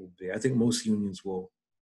candidate will be. I think most unions will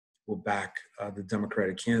back the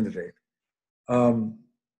Democratic candidate. So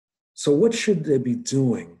what should they be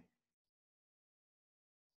doing?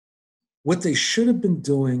 What they should have been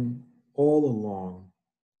doing all along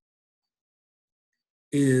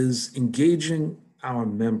is engaging our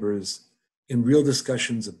members in real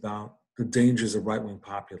discussions about the dangers of right-wing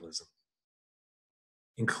populism,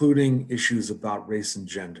 including issues about race and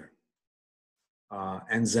gender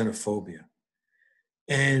and xenophobia.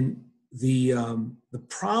 And the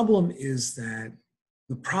problem is that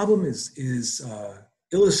the problem is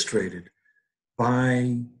illustrated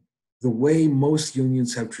by the way most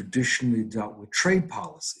unions have traditionally dealt with trade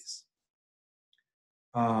policies.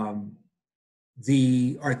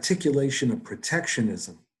 The articulation of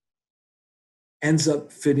protectionism ends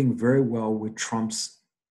up fitting very well with Trump's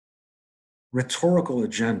rhetorical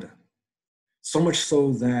agenda. So much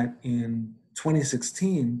so that in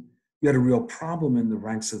 2016, you had a real problem in the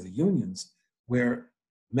ranks of the unions where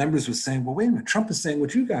members were saying, well, wait a minute, Trump is saying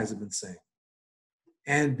what you guys have been saying.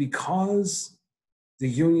 And because the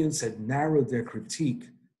unions had narrowed their critique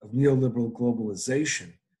of neoliberal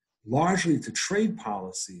globalization largely to trade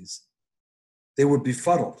policies, they were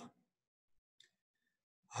befuddled.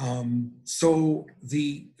 So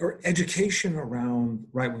the education around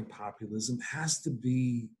right-wing populism has to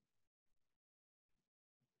be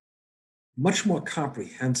much more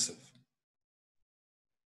comprehensive.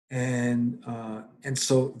 And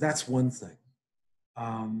so that's one thing.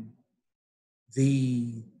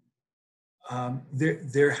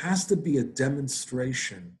 There has to be a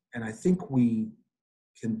demonstration, and I think we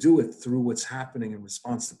can do it through what's happening in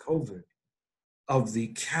response to COVID, of the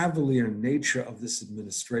cavalier nature of this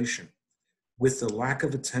administration with the lack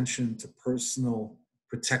of attention to personal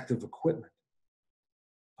protective equipment,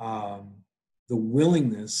 the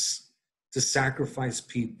willingness to sacrifice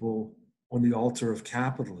people on the altar of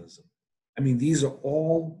capitalism. I mean, these are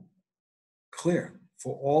all clear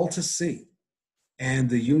for all to see. And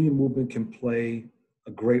the union movement can play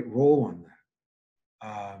a great role on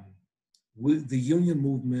that. The union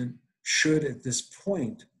movement should, at this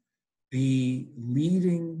point, be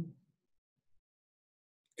leading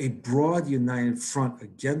a broad united front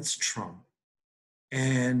against Trump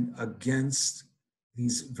and against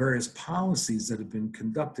these various policies that have been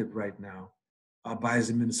conducted right now by his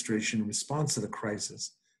administration in response to the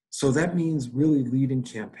crisis. So that means really leading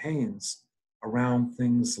campaigns around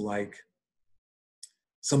things like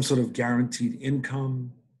some sort of guaranteed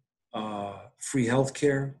income, free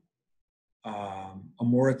healthcare, a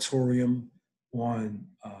moratorium on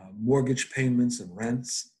mortgage payments and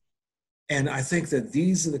rents. And I think that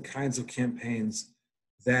these are the kinds of campaigns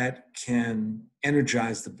that can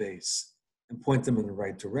energize the base and point them in the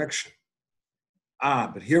right direction.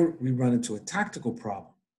 But here we run into a tactical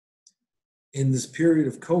problem. In this period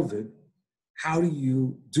of COVID, how do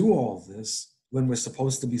you do all this when we're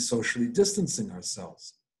supposed to be socially distancing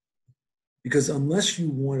ourselves? Because unless you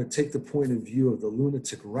want to take the point of view of the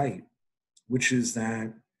lunatic right, which is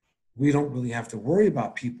that we don't really have to worry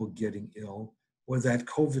about people getting ill, or that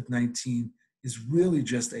COVID-19 is really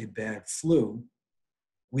just a bad flu,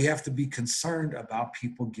 we have to be concerned about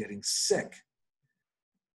people getting sick.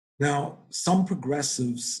 Now, some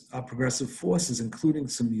progressive forces, including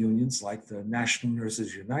some unions like the National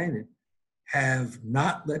Nurses United, have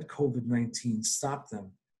not let COVID-19 stop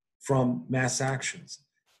them from mass actions.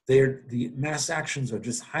 The mass actions are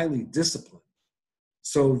just highly disciplined.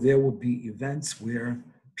 So there will be events where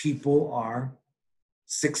people are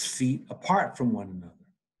 6 feet apart from one another.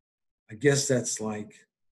 I guess that's like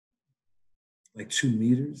 2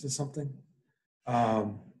 meters or something,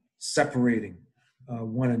 separating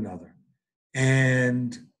one another,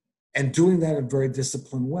 and doing that in a very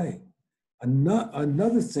disciplined way.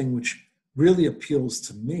 Another thing which really appeals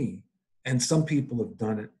to me, and some people have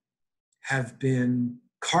done it, have been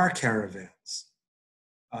car caravans,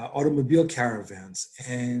 automobile caravans.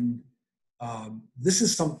 And this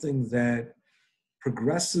is something that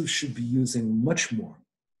progressives should be using much more,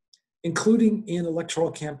 including in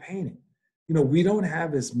electoral campaigning. You know, we don't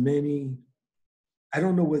have as many, I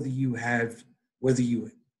don't know whether you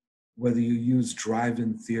use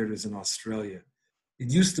drive-in theaters in Australia. It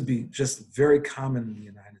used to be just very common in the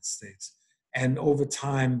United States. And over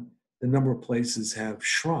time, the number of places have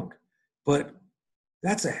shrunk. But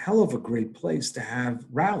that's a hell of a great place to have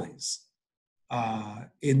rallies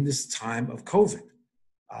in this time of COVID.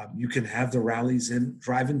 You can have the rallies in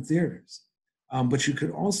drive-in theaters, but you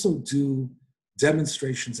could also do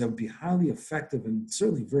demonstrations that would be highly effective and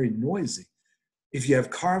certainly very noisy if you have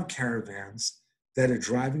car caravans that are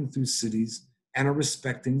driving through cities and are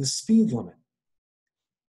respecting the speed limit,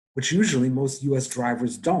 which usually most US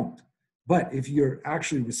drivers don't. But if you're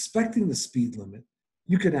actually respecting the speed limit,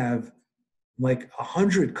 you could have like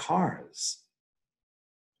 100 cars,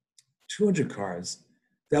 200 cars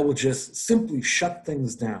that will just simply shut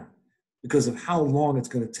things down because of how long it's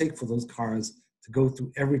going to take for those cars to go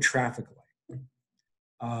through every traffic light.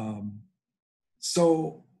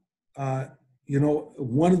 You know,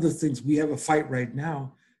 one of the things, we have a fight right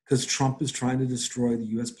now because Trump is trying to destroy the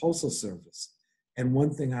US Postal Service. And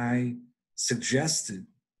one thing I suggested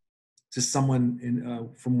to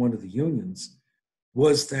someone from one of the unions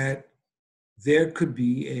was that there could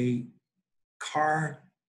be a car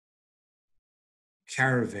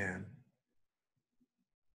caravan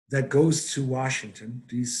that goes to Washington,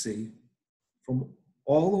 D.C., from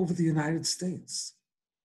all over the United States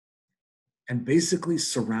and basically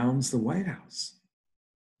surrounds the White House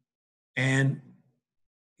and,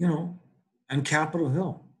 you know, and Capitol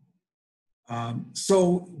Hill.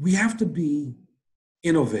 So we have to be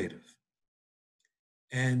innovative.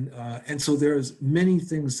 And so there's many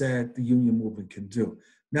things that the union movement can do.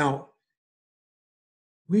 Now,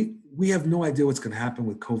 we have no idea what's going to happen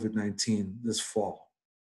with COVID-19 this fall,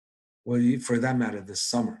 or for that matter, this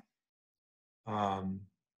summer.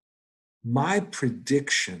 My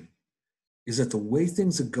prediction is that the way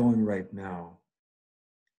things are going right now,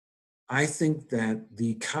 I think that the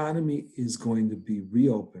economy is going to be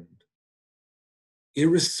reopened,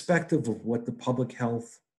 irrespective of what the public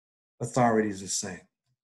health authorities are saying.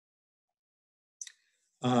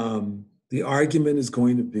 The argument is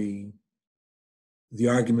going to be the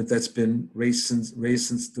argument that's been raised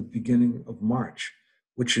since the beginning of March,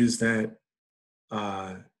 which is that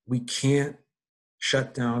we can't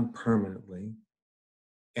shut down permanently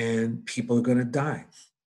and people are going to die.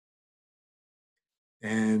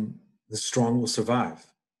 And the strong will survive.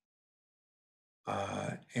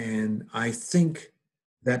 And I think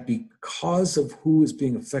that because of who is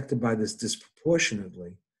being affected by this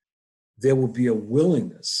disproportionately, there will be a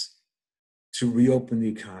willingness to reopen the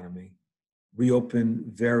economy, reopen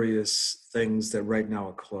various things that right now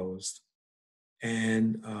are closed,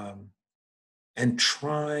 and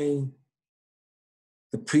try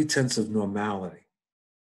the pretense of normality.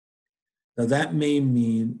 Now that may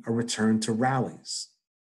mean a return to rallies.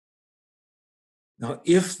 Now,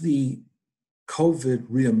 if the COVID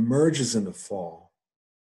reemerges in the fall,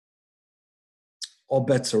 all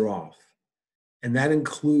bets are off. And that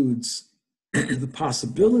includes the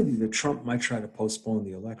possibility that Trump might try to postpone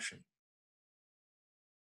the election,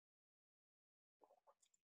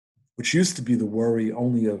 which used to be the worry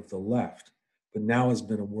only of the left, but now has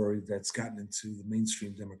been a worry that's gotten into the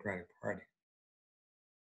mainstream Democratic Party.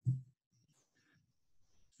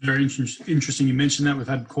 Very interesting you mentioned that. We've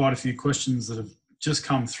had quite a few questions that have just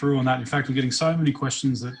come through on that. In fact, we're getting so many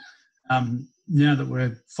questions that now that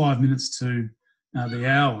we're 5 minutes to the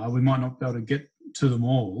hour, we might not be able to get to them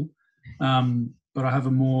all. But I have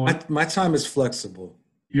a more... My time is flexible.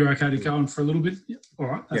 You're okay to go on for a little bit? Yeah. All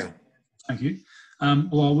right. Yeah. Thank you.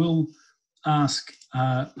 Well, I will ask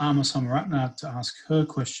Ama Samaratna to ask her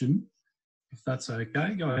question, if that's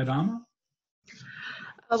okay. Go ahead, Ama.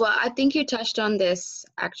 Well, I think you touched on this,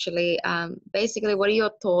 actually. Basically, what are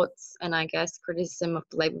your thoughts and, I guess, criticism of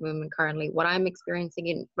the labour movement currently? What I'm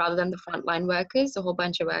experiencing, rather than the frontline workers, a whole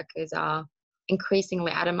bunch of workers are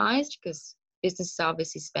increasingly atomised because businesses are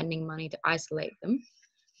obviously spending money to isolate them.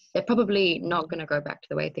 They're probably not going to go back to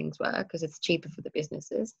the way things were because it's cheaper for the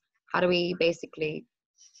businesses. How do we basically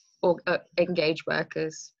engage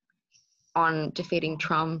workers on defeating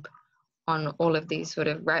Trump, on all of these sort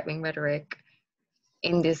of right-wing rhetoric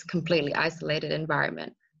in this completely isolated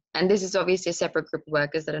environment? And this is obviously a separate group of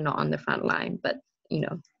workers that are not on the front line, but, you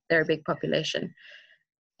know, they're a big population.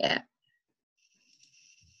 Yeah.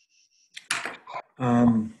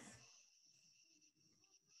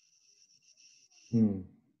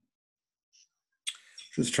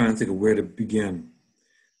 Just trying to think of where to begin.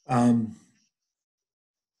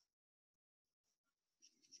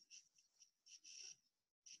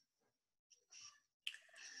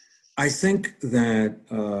 I think that,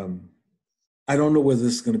 I don't know whether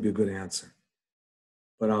this is going to be a good answer,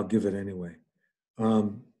 but I'll give it anyway.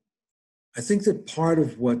 I think that part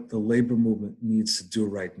of what the labor movement needs to do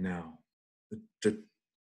right now, the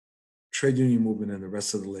trade union movement and the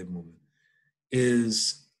rest of the labor movement,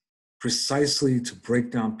 is precisely to break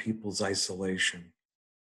down people's isolation.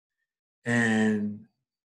 And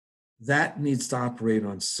that needs to operate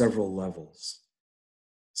on several levels,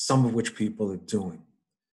 some of which people are doing.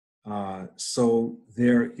 So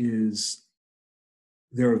there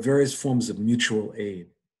are various forms of mutual aid,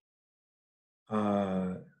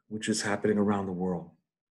 which is happening around the world,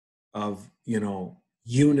 of, you know,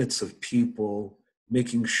 units of people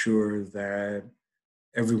making sure that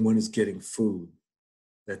everyone is getting food,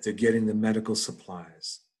 that they're getting the medical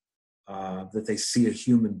supplies, that they see a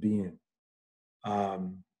human being.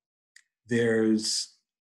 There's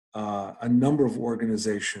a number of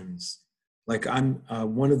organizations, like I'm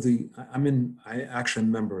actually a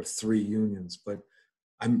member of 3 unions, but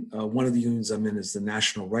one of the unions I'm in is the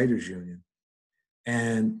National Writers Union.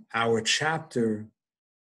 And our chapter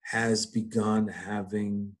has begun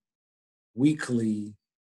having weekly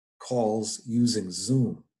calls using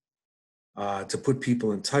Zoom to put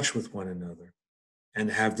people in touch with one another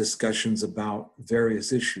and have discussions about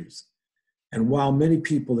various issues. And while many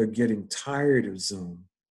people are getting tired of Zoom,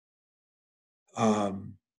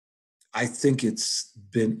 I think it's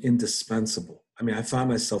been indispensable. I mean, I found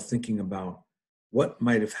myself thinking about what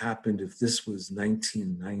might have happened if this was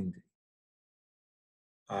 1990.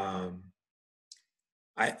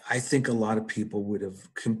 I think a lot of people would have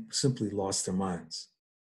simply lost their minds.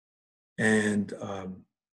 And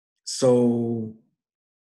so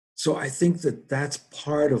I think that that's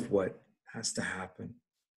part of what has to happen.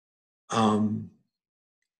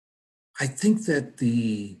 I think that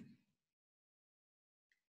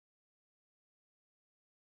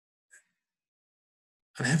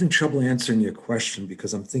I'm having trouble answering your question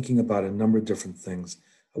because I'm thinking about a number of different things.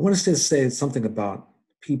 I want to say something about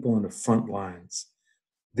people on the front lines.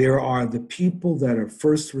 There are the people that are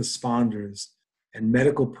first responders and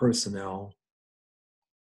medical personnel,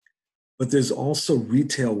 but there's also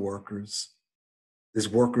retail workers. There's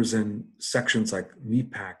workers in sections like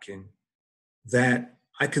meatpacking that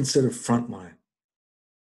I consider frontline.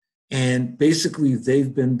 And basically,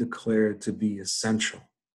 they've been declared to be essential.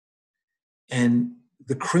 And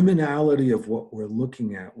the criminality of what we're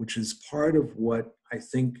looking at, which is part of what I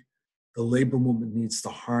think the labor movement needs to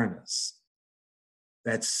harness,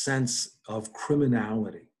 that sense of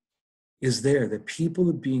criminality is there, that people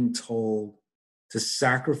are being told to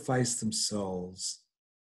sacrifice themselves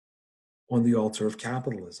on the altar of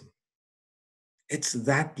capitalism. It's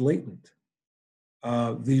that blatant.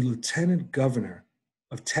 The lieutenant governor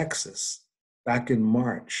of Texas back in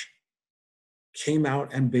March came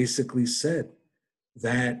out and basically said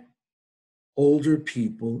that older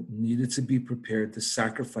people needed to be prepared to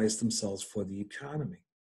sacrifice themselves for the economy.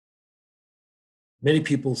 Many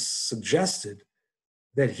people suggested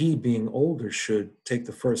that he, being older, should take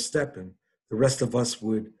the first step and the rest of us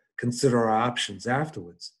would consider our options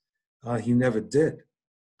afterwards. He never did.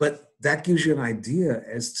 But that gives you an idea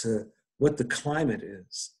as to what the climate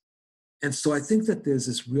is. And so I think that there's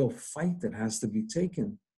this real fight that has to be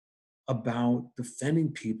taken about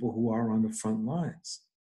defending people who are on the front lines,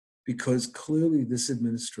 because clearly this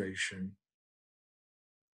administration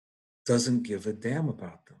doesn't give a damn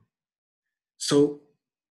about them. So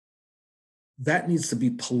that needs to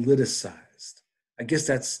be politicized. I guess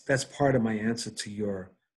that's part of my answer to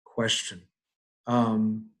your question.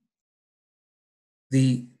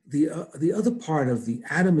 The other part of the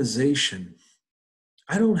atomization,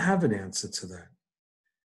 I don't have an answer to that.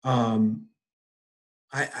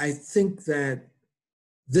 I think that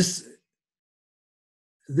this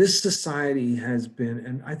society has been,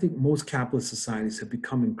 and I think most capitalist societies have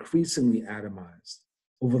become increasingly atomized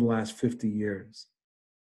over the last 50 years.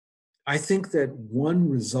 I think that one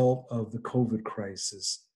result of the COVID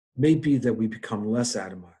crisis may be that we become less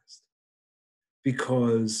atomized,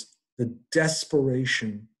 because the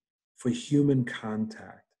desperation for human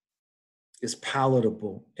contact is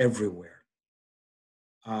palatable everywhere.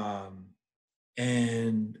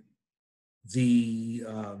 And the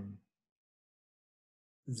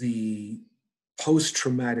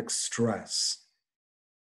post-traumatic stress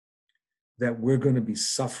that we're going to be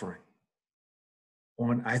suffering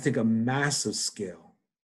on, I think, a massive scale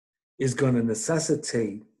is going to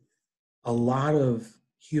necessitate a lot of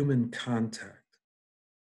human contact.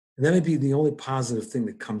 And that may be the only positive thing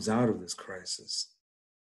that comes out of this crisis.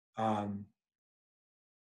 But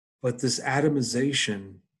this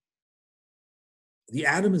atomization, the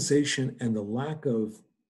atomization and the lack of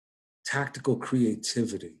tactical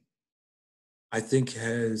creativity, I think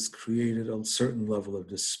has created a certain level of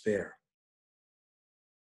despair.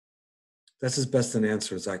 That's as best an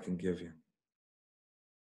answer as I can give you.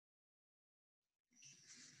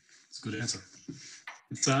 It's a good answer.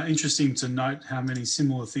 It's interesting to note how many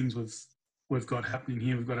similar things we've got happening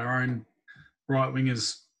here. We've got our own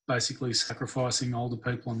right-wingers basically sacrificing older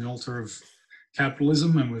people on the altar of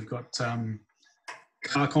capitalism, and we've got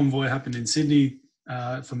car convoy happened in Sydney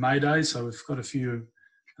for May Day, so we've got a few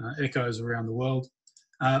echoes around the world.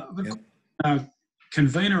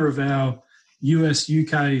 Convener of our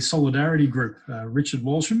US-UK Solidarity Group, Richard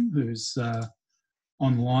Walsham, who's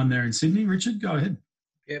on the line there in Sydney. Richard, go ahead.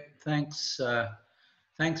 Yep, thanks.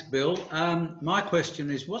 Thanks, Bill. My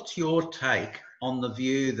question is, what's your take on the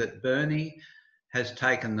view that Bernie has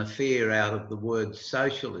taken the fear out of the word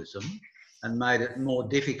socialism and made it more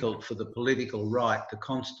difficult for the political right to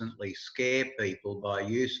constantly scare people by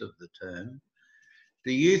use of the term?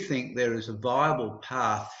 Do you think there is a viable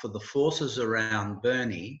path for the forces around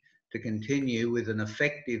Bernie to continue with an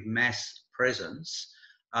effective mass presence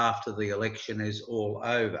after the election is all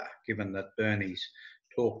over, given that Bernie's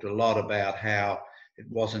talked a lot about how it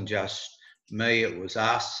wasn't just me, it was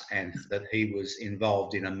us, and that he was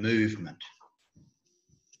involved in a movement?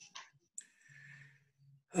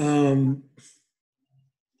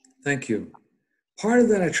 Thank you. Part of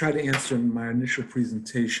that I tried to answer in my initial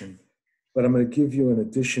presentation, but I'm going to give you an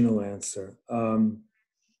additional answer.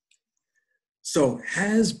 So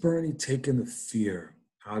has Bernie taken the fear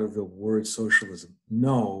out of the word socialism?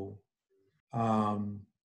 No.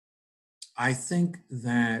 I think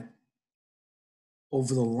that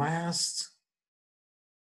over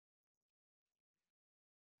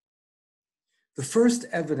the first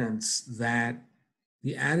evidence that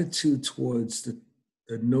the attitude towards the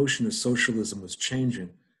notion of socialism was changing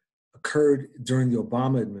occurred during the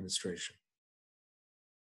Obama administration.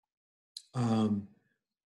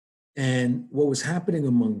 And what was happening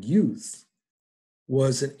among youth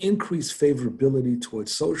was an increased favorability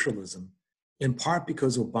towards socialism, in part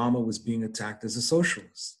because Obama was being attacked as a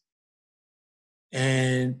socialist.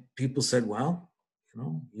 And people said, well,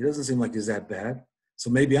 he doesn't seem like he's that bad, so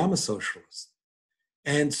maybe I'm a socialist.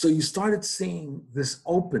 And so you started seeing this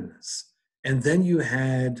openness. And then you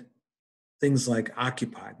had things like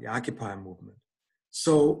Occupy, the Occupy movement.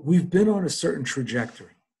 So we've been on a certain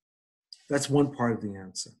trajectory. That's one part of the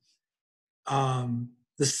answer.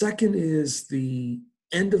 The second is the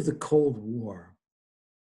end of the Cold War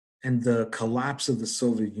and the collapse of the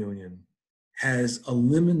Soviet Union has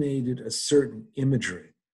eliminated a certain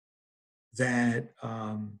imagery that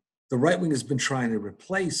the right wing has been trying to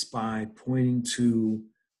replace by pointing to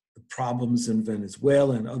the problems in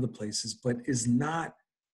Venezuela and other places, but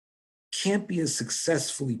can't be as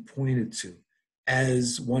successfully pointed to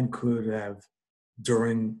as one could have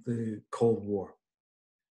during the Cold War.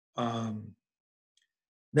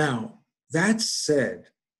 Now, that said,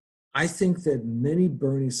 I think that many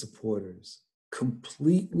Bernie supporters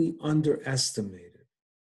completely underestimated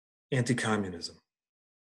anti-communism.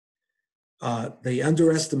 They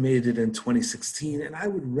underestimated it in 2016, and I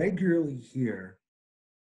would regularly hear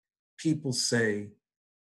people say,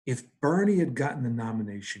 if Bernie had gotten the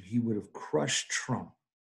nomination, he would have crushed Trump.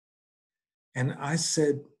 And I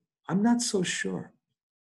said, I'm not so sure.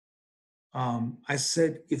 I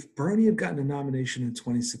said, if Bernie had gotten a nomination in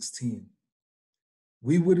 2016,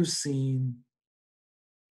 we would have seen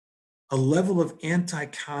a level of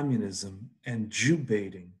anti-communism and Jew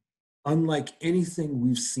baiting unlike anything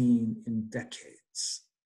we've seen in decades.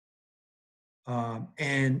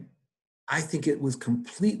 And I think it was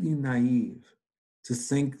completely naive to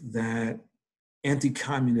think that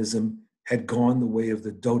anti-communism had gone the way of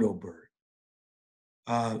the dodo bird,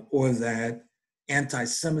 or that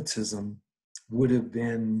anti-Semitism would have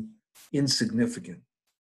been insignificant.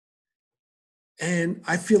 And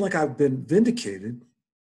I feel like I've been vindicated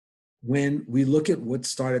when we look at what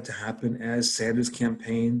started to happen as Sanders'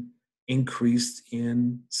 campaign increased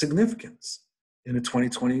in significance in the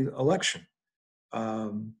 2020 election.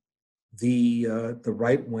 The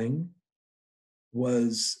right wing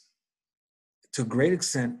was, to a great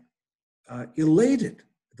extent, elated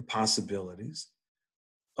at the possibilities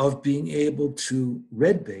of being able to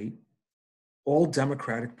red bait all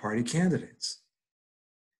Democratic Party candidates.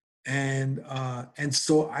 And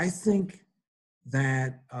so I think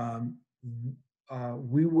that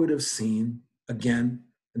we would have seen, again,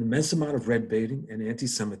 an immense amount of red baiting and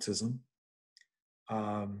anti-Semitism.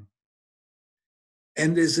 And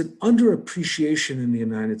there's an underappreciation in the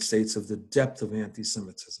United States of the depth of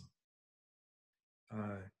anti-Semitism.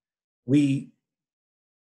 We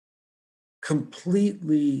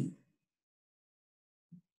completely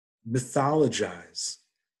mythologize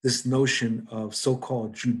this notion of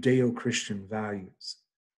so-called Judeo-Christian values,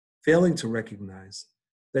 failing to recognize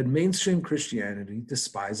that mainstream Christianity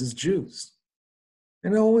despises Jews.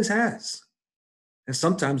 And it always has. And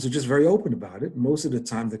sometimes they're just very open about it. Most of the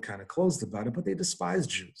time they're kind of closed about it, but they despise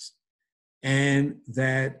Jews. And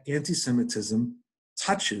that anti-Semitism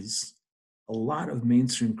touches a lot of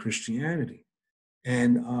mainstream Christianity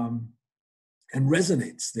and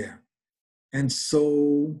resonates there. And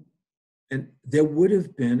so, and there would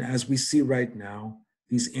have been, as we see right now,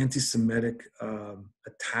 these anti-Semitic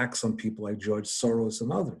attacks on people like George Soros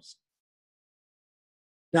and others.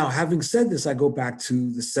 Now, having said this, I go back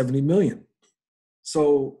to the 70 million.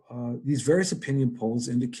 So these various opinion polls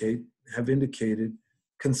have indicated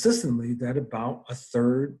consistently that about a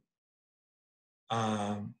third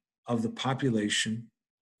of the population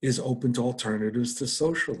is open to alternatives to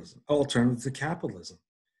socialism, alternatives to capitalism.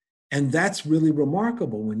 And that's really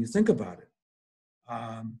remarkable when you think about it.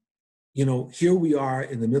 You know, here we are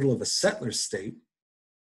in the middle of a settler state,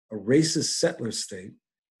 a racist settler state,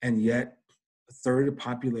 and yet a third of the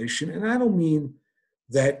population, and I don't mean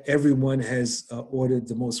that everyone has ordered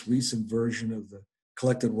the most recent version of the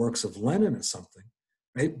collected works of Lenin or something,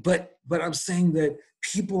 right? But I'm saying that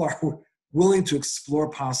people are willing to explore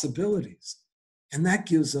possibilities. And that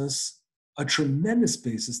gives us a tremendous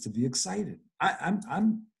basis to be excited.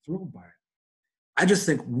 I'm thrilled by it. I just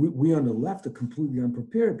think we on the left are completely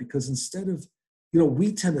unprepared because instead of, you know,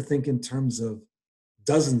 we tend to think in terms of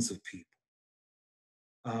dozens of people.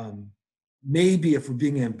 Maybe if we're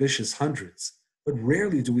being ambitious, hundreds, but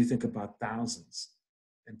rarely do we think about thousands,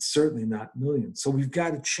 and certainly not millions. So we've got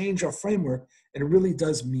to change our framework, and it really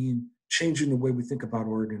does mean changing the way we think about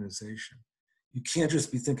organization. You can't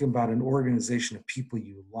just be thinking about an organization of people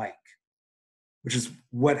you like, which is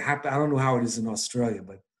what happened. I don't know how it is in Australia,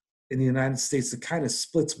 but in the United States, the kind of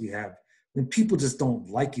splits we have, when people just don't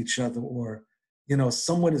like each other, or, you know,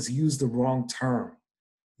 someone has used the wrong term,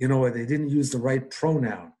 you know, or they didn't use the right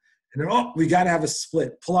pronoun. And then, oh, we got to have a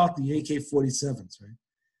split. Pull out the AK-47s, right?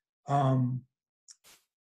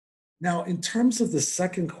 Now, in terms of the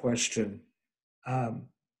second question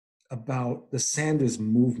about the Sanders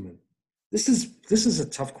movement, this is a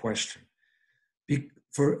tough question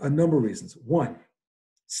for a number of reasons. One,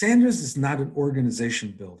 Sanders is not an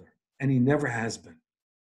organization builder, and he never has been.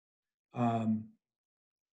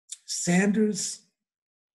 Sanders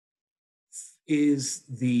is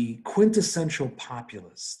the quintessential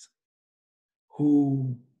populist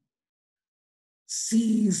who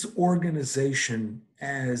sees organization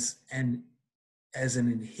as an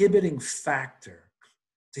inhibiting factor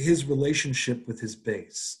to his relationship with his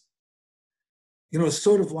base. You know, it's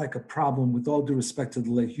sort of like a problem, with all due respect to the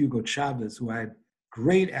late Hugo Chavez, who I had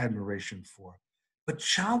great admiration for. But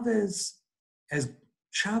Chavez as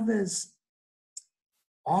Chavez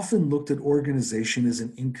often looked at organization as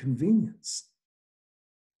an inconvenience.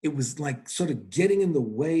 It was like sort of getting in the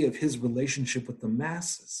way of his relationship with the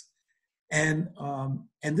masses. And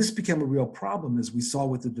this became a real problem, as we saw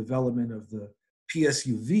with the development of the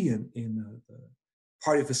PSUV in the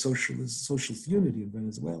Party for Socialist Unity in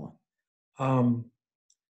Venezuela.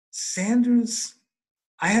 Sanders,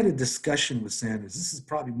 I had a discussion with Sanders. This is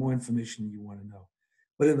probably more information you want to know.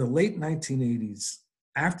 But in the late 1980s,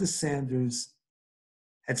 after Sanders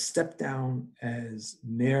had stepped down as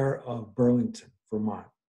mayor of Burlington, Vermont,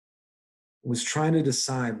 was trying to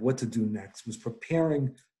decide what to do next, was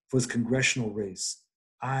preparing for his congressional race,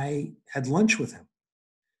 I had lunch with him.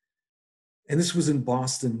 And this was in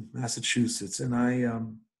Boston, Massachusetts. And I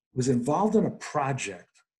was involved in a project.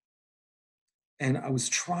 And I was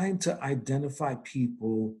trying to identify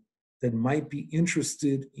people that might be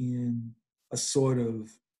interested in a sort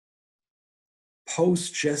of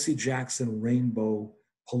post-Jesse Jackson rainbow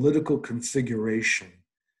political configuration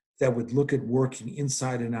that would look at working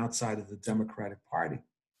inside and outside of the Democratic Party.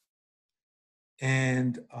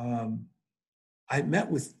 And I met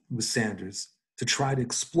with Sanders to try to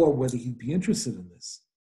explore whether he'd be interested in this.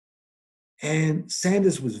 And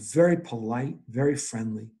Sanders was very polite, very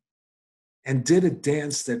friendly, and did a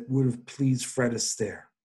dance that would have pleased Fred Astaire.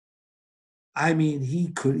 I mean,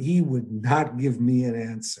 he would not give me an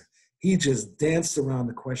answer. He just danced around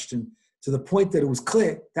the question to the point that it was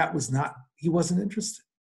clear he wasn't interested.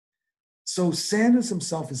 So Sanders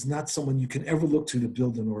himself is not someone you can ever look to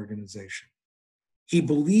build an organization. He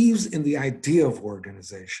believes in the idea of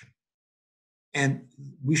organization. And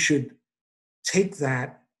we should take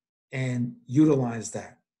that and utilize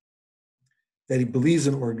that he believes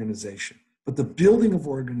in organization. But the building of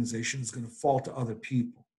organization is going to fall to other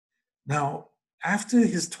people. Now, after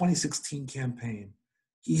his 2016 campaign,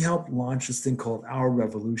 he helped launch this thing called Our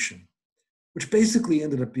Revolution, which basically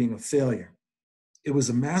ended up being a failure. It was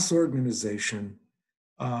a mass organization,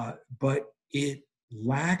 but it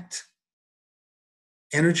lacked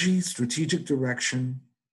energy, strategic direction,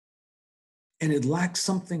 and it lacked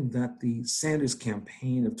something that the Sanders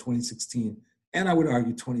campaign of 2016, and I would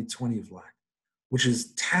argue 2020 have lacked, which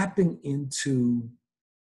is tapping into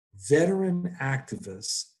veteran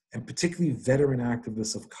activists, and particularly veteran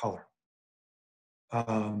activists of color.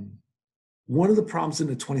 One of the problems in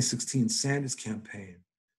the 2016 Sanders campaign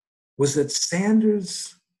was that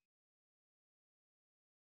Sanders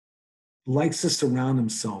likes to surround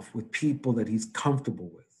himself with people that he's comfortable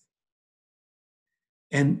with.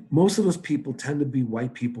 And most of those people tend to be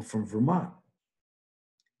white people from Vermont.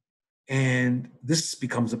 And this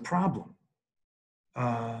becomes a problem.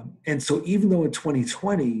 And so even though in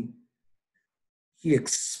 2020, he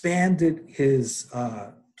expanded his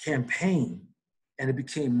campaign and it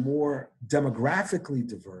became more demographically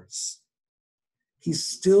diverse, he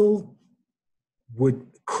still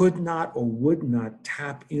could not or would not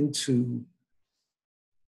tap into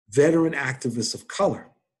veteran activists of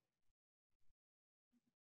color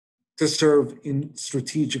to serve in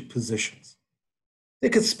strategic positions. They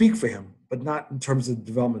could speak for him, but not in terms of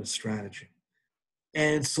development of strategy.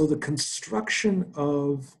 And so the construction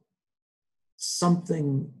of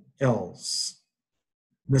something else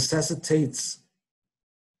necessitates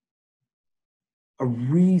a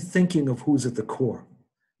rethinking of who's at the core.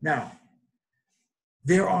 Now,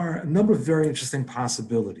 there are a number of very interesting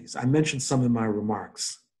possibilities. I mentioned some in my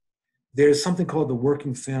remarks. There's something called the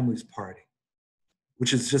Working Families Party,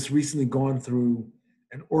 which has just recently gone through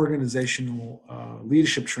an organizational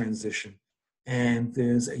leadership transition. And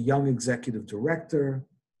there's a young executive director,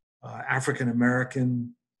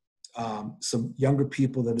 African-American, some younger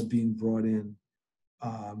people that are being brought in.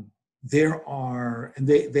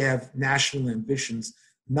 They have national ambitions,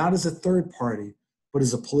 not as a third party, but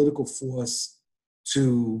as a political force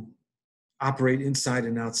to operate inside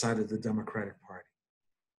and outside of the Democratic Party.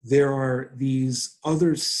 There are these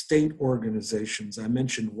other state organizations. I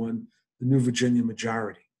mentioned one, the New Virginia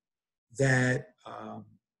Majority, that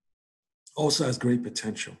also has great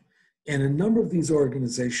potential. And a number of these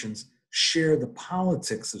organizations share the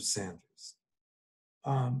politics of Sanders.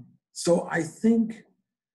 So I think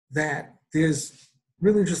that there's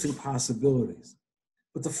really interesting possibilities.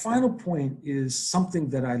 But the final point is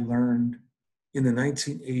something that I learned in the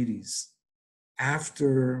 1980s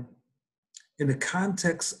in the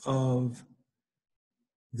context of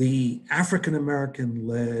the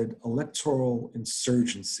African-American-led electoral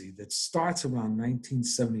insurgency that starts around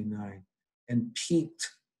 1979 and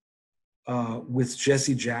peaked with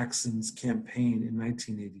Jesse Jackson's campaign in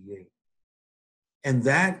 1988. And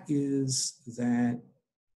that is that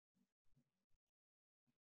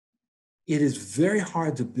it is very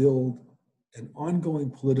hard to build an ongoing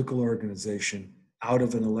political organization out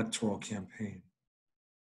of an electoral campaign.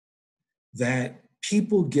 That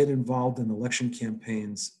people get involved in election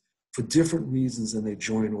campaigns for different reasons than they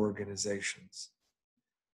join organizations.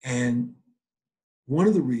 And one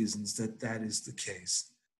of the reasons that that is the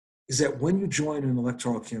case is that when you join an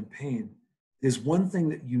electoral campaign, there's one thing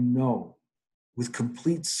that you know with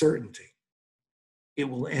complete certainty: it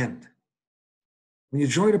will end. When you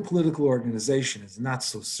join a political organization, it's not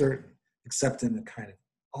so certain, except in a kind of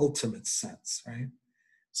ultimate sense, right?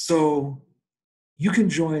 So you can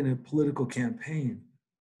join a political campaign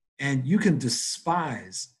and you can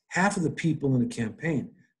despise half of the people in a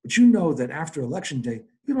campaign, but you know that after election day,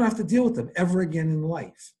 you don't have to deal with them ever again in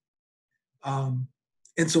life. And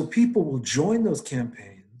so people will join those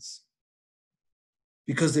campaigns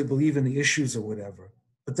because they believe in the issues or whatever,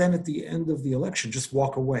 but then at the end of the election, just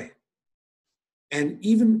walk away. And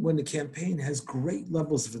even when the campaign has great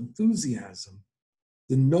levels of enthusiasm,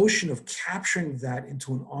 the notion of capturing that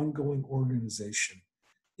into an ongoing organization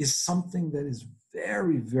is something that is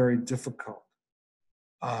very, very difficult.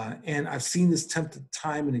 And I've seen this tempted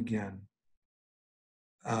time and again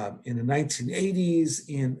in the 1980s,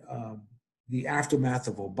 in the aftermath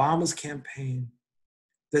of Obama's campaign,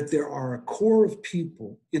 that there are a core of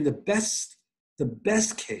people, in the best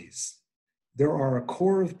case, there are a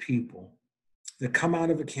core of people that come out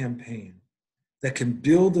of a campaign that can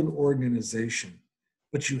build an organization,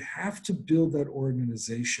 but you have to build that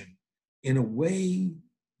organization in a way,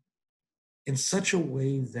 in such a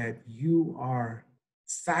way that you are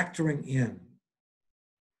factoring in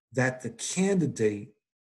that the candidate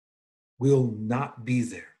will not be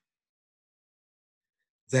there.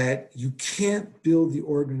 That you can't build the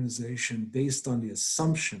organization based on the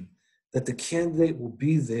assumption that the candidate will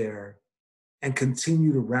be there and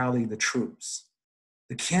continue to rally the troops.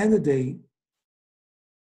 The candidate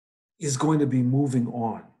is going to be moving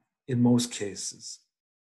on in most cases.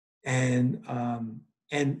 And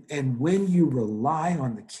when you rely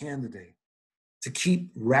on the candidate to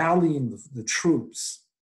keep rallying the troops,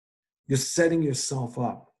 you're setting yourself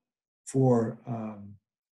up for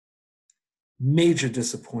major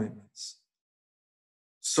disappointments.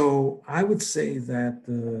 So I would say that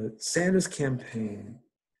the Sanders campaign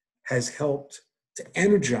has helped to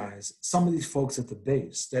energize some of these folks at the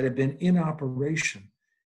base that have been in operation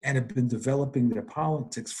and have been developing their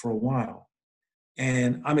politics for a while.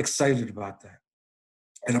 And I'm excited about that.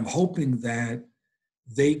 And I'm hoping that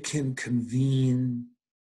they can convene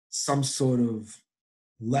some sort of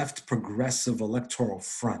left progressive electoral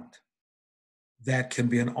front that can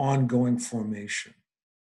be an ongoing formation.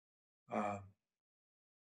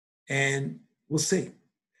 And we'll see.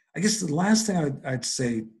 I guess the last thing I'd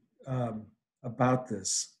say about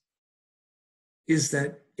this is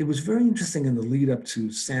that it was very interesting in the lead up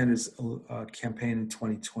to Sanders' campaign in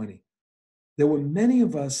 2020. There were many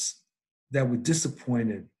of us that were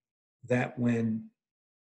disappointed that when,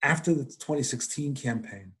 after the 2016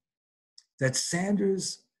 campaign, that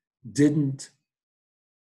Sanders didn't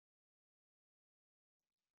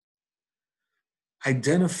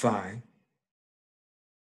identify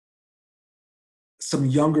some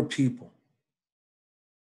younger people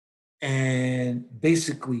and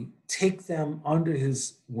basically take them under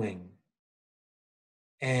his wing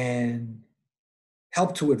and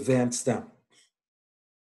help to advance them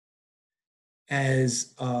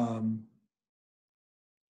as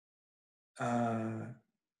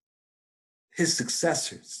his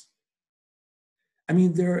successors. I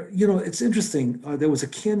mean, it's interesting. There was a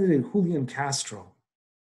candidate, Julian Castro,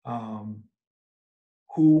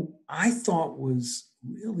 who I thought was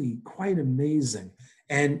really quite amazing.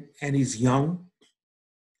 And he's young,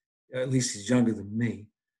 at least he's younger than me.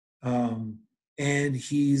 And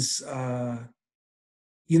he's,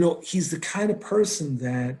 he's the kind of person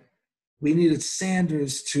that we needed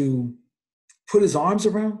Sanders to put his arms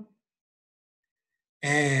around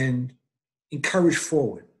and encourage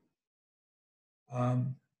forward.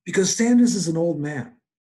 Because Sanders is an old man,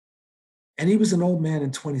 and he was an old man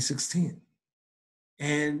in 2016.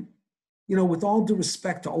 And, with all due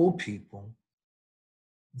respect to old people,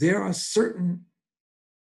 there are certain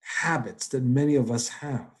habits that many of us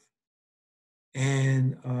have.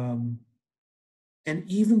 And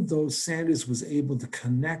even though Sanders was able to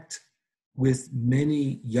connect with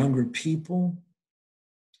many younger people,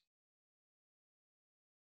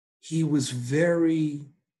 he was very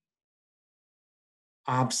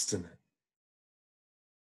obstinate.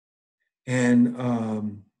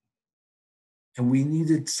 And we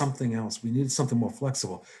needed something else. We needed something more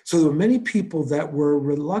flexible. So there were many people that were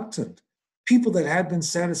reluctant, people that had been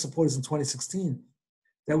Sanders supporters in 2016,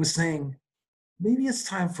 that was saying, maybe it's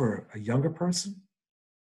time for a younger person.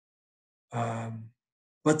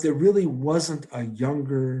 But there really wasn't a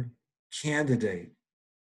younger candidate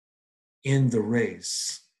in the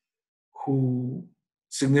race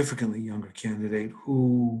significantly younger candidate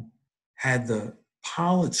who had the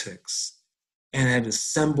politics and had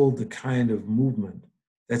assembled the kind of movement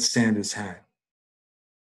that Sanders had.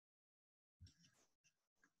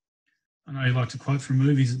 I know you like to quote from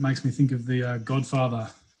movies. It makes me think of the Godfather.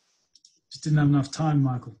 Just didn't have enough time,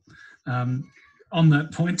 Michael. On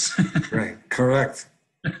that point. Right, correct.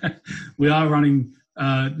 We are running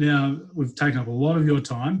now. We've taken up a lot of your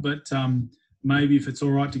time, but maybe if it's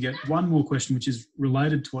all right to get one more question, which is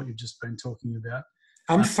related to what you've just been talking about.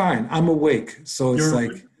 I'm fine. I'm awake. So it's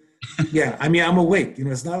like, yeah, I mean, I'm awake. You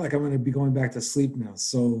know, it's not like I'm going to be going back to sleep now.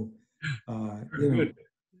 So, Good.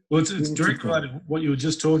 Well, it's directly related to what you were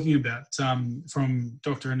just talking about from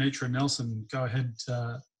Dr. Anitra Nelson. Go ahead,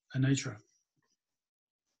 Anitra.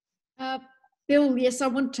 Bill, yes, I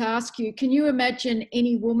want to ask you, can you imagine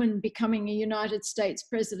any woman becoming a United States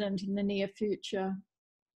president in the near future?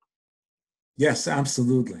 Yes,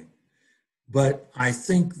 absolutely. But I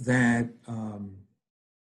think that,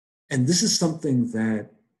 and this is something that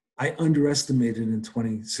I underestimated in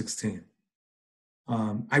 2016.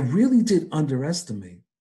 I really did underestimate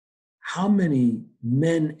how many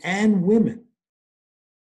men and women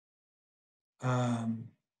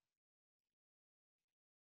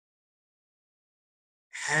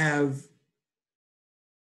have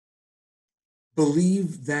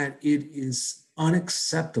believed that it is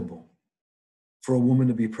unacceptable for a woman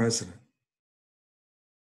to be president.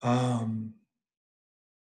 And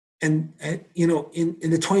you know, in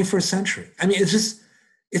the 21st century, I mean,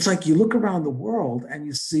 it's like you look around the world and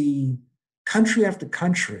you see country after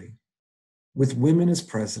country with women as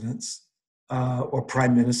presidents or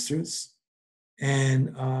prime ministers.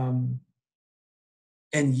 And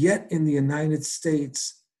yet in the United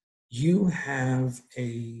States, you have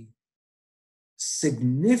a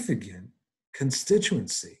significant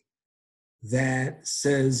constituency that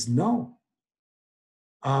says no.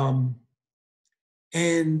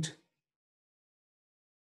 And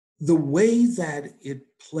the way that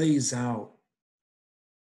it plays out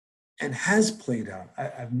and has played out,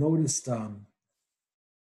 I've noticed in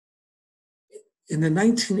the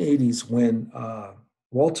 1980s when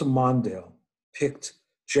Walter Mondale picked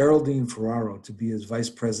Geraldine Ferraro to be his vice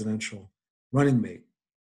presidential running mate,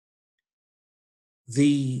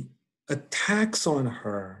 the attacks on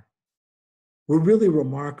her were really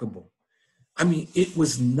remarkable. I mean, it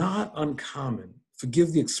was not uncommon,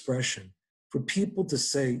 forgive the expression, for people to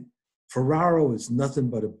say, Ferraro is nothing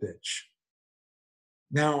but a bitch.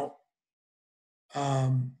 Now,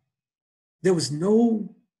 there was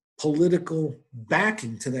no political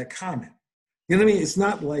backing to that comment. You know what I mean? It's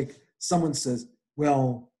not like someone says,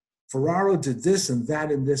 well, Ferraro did this and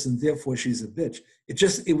that and this, and therefore she's a bitch.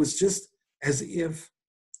 It was just as if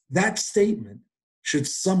that statement should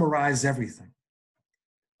summarize everything.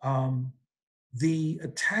 The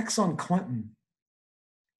attacks on Clinton,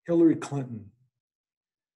 Hillary Clinton,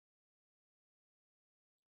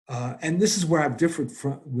 and this is where I've differed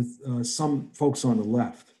with some folks on the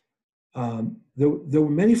left. There were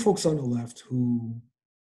many folks on the left who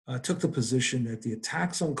took the position that the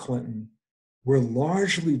attacks on Clinton were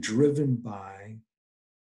largely driven by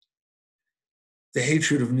the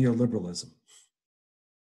hatred of neoliberalism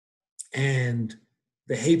and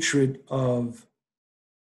the hatred of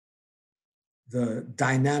the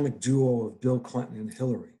dynamic duo of Bill Clinton and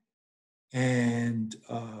Hillary, and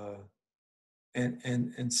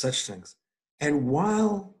such things. And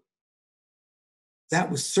while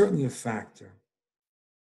that was certainly a factor,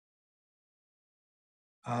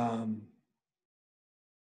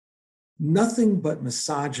 nothing but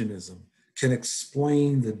misogynism can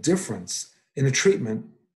explain the difference in the treatment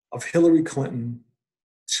of Hillary Clinton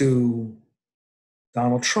to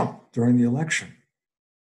Donald Trump during the election.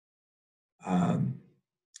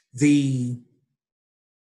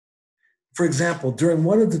 For example, during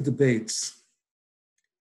one of the debates,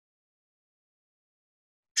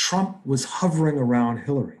 Trump was hovering around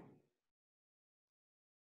Hillary.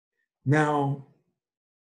 Now,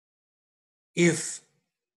 if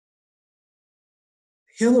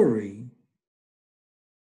Hillary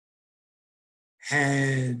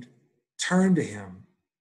had turned to him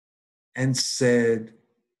and said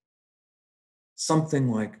something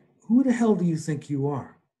like, who the hell do you think you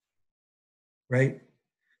are? Right?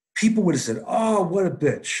 People would have said, oh, what a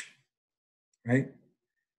bitch, right?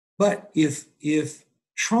 But if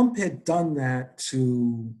Trump had done that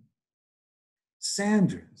to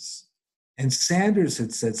Sanders, and Sanders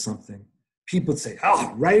had said something, people would say,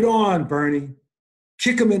 oh, right on, Bernie,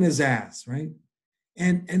 kick him in his ass, right?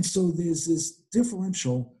 And so there's this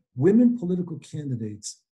differential. Women political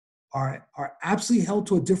candidates are absolutely held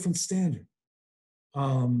to a different standard.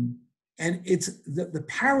 And it's the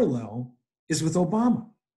parallel is with Obama,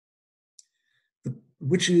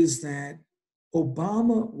 which is that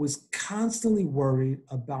Obama was constantly worried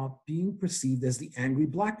about being perceived as the angry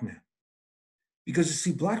black man. Because you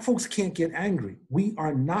see, black folks can't get angry. We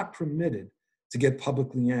are not permitted to get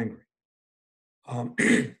publicly angry.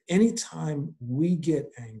 Anytime we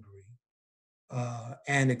get angry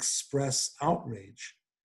and express outrage,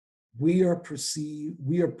 we are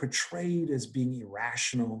portrayed as being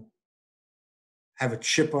irrational, have a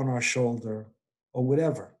chip on our shoulder, or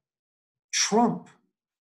whatever. Trump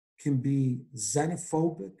can be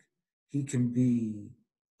xenophobic, he can be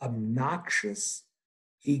obnoxious,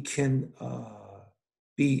 he can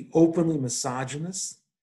be openly misogynist,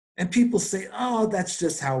 and people say, oh, that's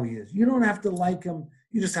just how he is. You don't have to like him,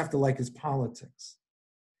 you just have to like his politics.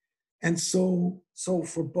 And so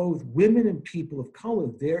for both women and people of color,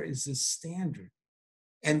 there is this standard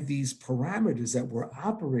and these parameters that we're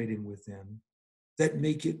operating within that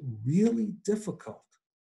make it really difficult.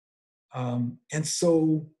 And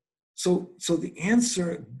so the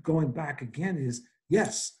answer, going back again, is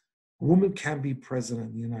yes, a woman can be president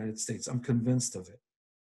of the United States. I'm convinced of it.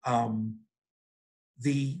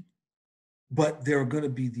 But there are going to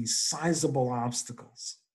be these sizable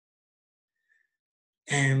obstacles.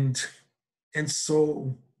 And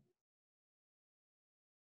so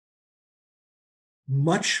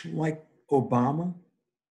much like Obama,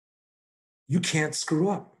 you can't screw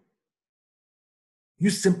up. You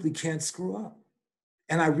simply can't screw up.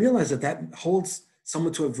 And I realize that holds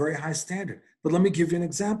someone to a very high standard. But let me give you an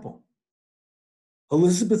example.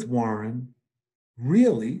 Elizabeth Warren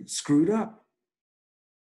really screwed up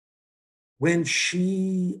when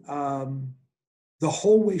she, the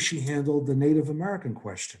whole way she handled the Native American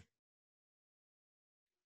question.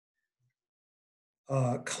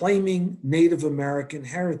 Claiming Native American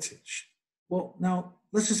heritage. Well, now,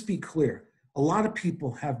 let's just be clear. A lot of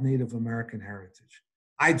people have Native American heritage.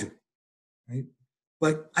 I do, right?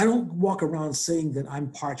 But I don't walk around saying that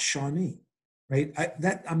I'm part Shawnee, right?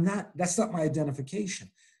 That's not my identification.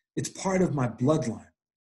 It's part of my bloodline.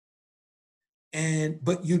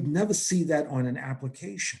 But you'd never see that on an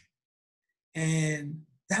application. And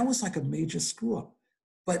that was like a major screw up.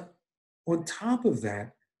 But on top of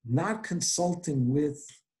that, not consulting with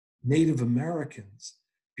Native Americans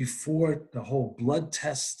before the whole blood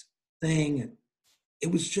test thing,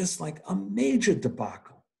 it was just like a major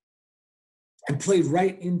debacle and played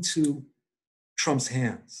right into Trump's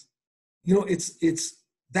hands. You know,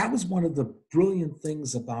 that was one of the brilliant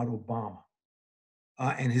things about Obama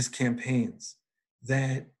and his campaigns,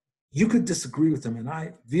 that you could disagree with him, and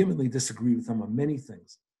I vehemently disagree with him on many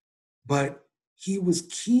things, but he was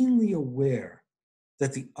keenly aware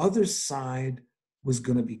that the other side was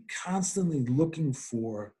going to be constantly looking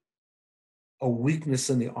for a weakness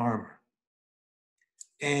in the armor.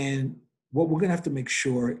 And what we're going to have to make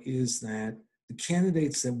sure is that the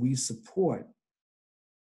candidates that we support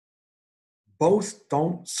both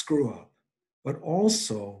don't screw up, but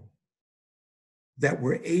also that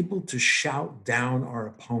we're able to shout down our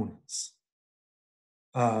opponents,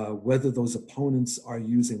 whether those opponents are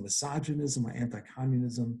using misogynism or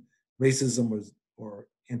anti-communism, racism or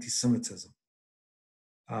anti-Semitism.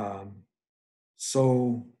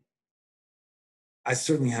 So I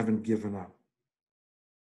certainly haven't given up.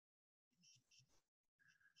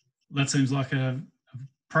 That seems like an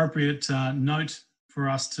appropriate note for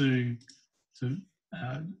us to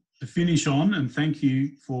finish on, and thank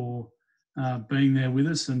you for being there with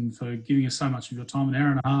us and for giving us so much of your time, an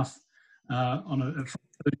hour and a half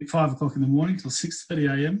at 5 o'clock in the morning till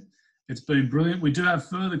 6:30 a.m. It's been brilliant. We do have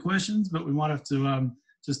further questions, but we might have to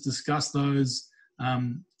just discuss those.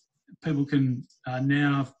 People can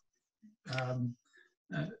now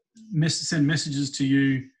send messages to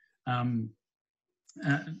you on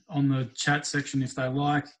the chat section if they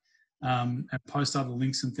like, and post other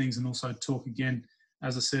links and things, and also talk again,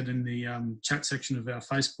 as I said, in the chat section of our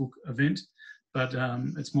Facebook event. But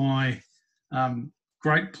it's my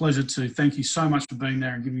great pleasure to thank you so much for being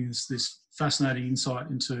there and giving us this fascinating insight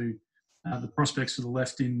into the prospects for the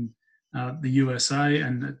left in the USA,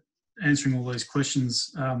 and answering all these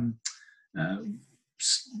questions.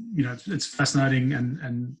 You know, it's fascinating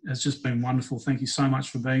and it's just been wonderful. Thank you so much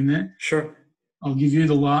for being there. Sure. I'll give you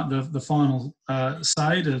the final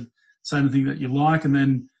say to say anything that you like, and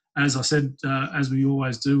then, as I said, as we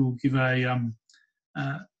always do, we'll give I'll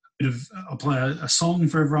play a song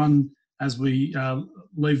for everyone as we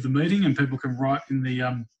leave the meeting, and people can write in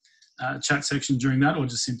the chat section during that, or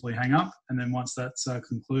just simply hang up. And then once that's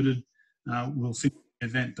concluded, we'll finish the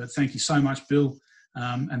event. But thank you so much, Bill,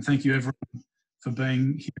 and thank you everyone for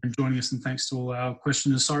being here and joining us. And thanks to all our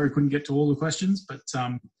questioners. Sorry we couldn't get to all the questions, but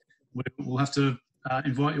we'll have to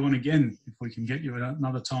invite you on again if we can get you at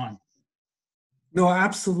another time. No,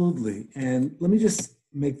 absolutely. And let me just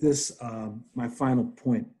make this my final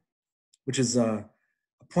point, which is a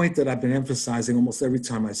point that I've been emphasizing almost every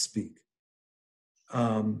time I speak.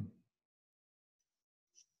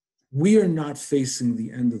 We are not facing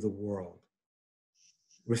the end of the world.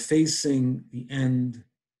 We're facing the end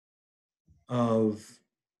of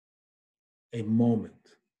a moment.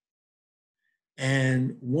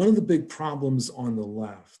 And one of the big problems on the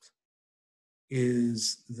left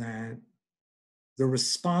is that the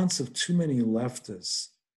response of too many leftists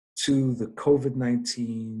to the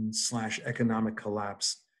COVID-19 / economic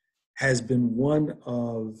collapse has been one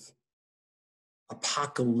of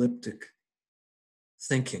apocalyptic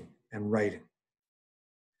thinking and writing.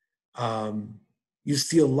 You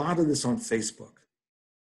see a lot of this on Facebook,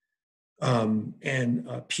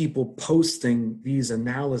 and people posting these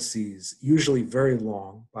analyses, usually very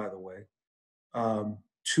long, by the way,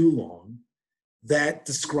 too long, that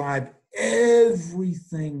describe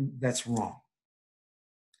everything that's wrong.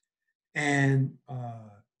 And,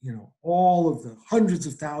 all of the hundreds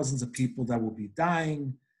of thousands of people that will be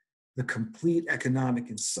dying, the complete economic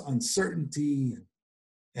uncertainty,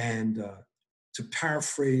 and to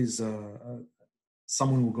paraphrase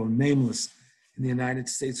someone will go nameless in the United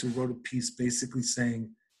States who wrote a piece basically saying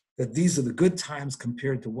that these are the good times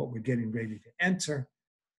compared to what we're getting ready to enter.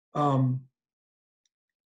 But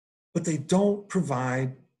they don't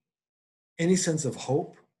provide any sense of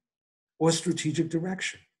hope or strategic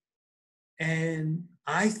direction. And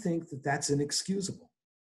I think that that's inexcusable.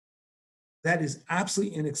 That is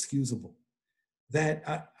absolutely inexcusable.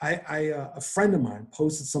 That a friend of mine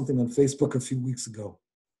posted something on Facebook a few weeks ago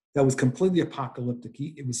that was completely apocalyptic.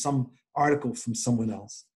 It was some article from someone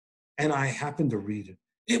else. And I happened to read it.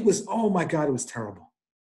 It was, oh my God, it was terrible.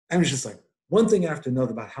 I was just like, one thing after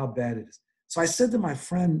another about how bad it is. So I said to my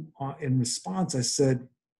friend in response, I said,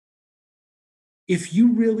 if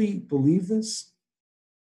you really believe this,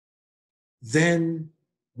 then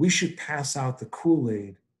we should pass out the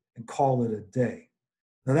Kool-Aid and call it a day.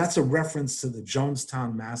 Now that's a reference to the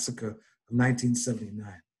Jonestown Massacre of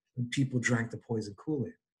 1979, when people drank the poison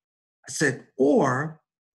Kool-Aid. I said, or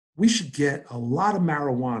we should get a lot of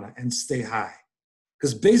marijuana and stay high.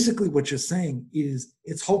 Because basically what you're saying is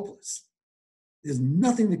it's hopeless. There's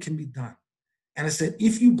nothing that can be done. And I said,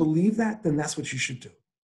 if you believe that, then that's what you should do.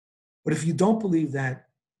 But if you don't believe that,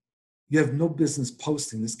 you have no business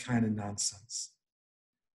posting this kind of nonsense.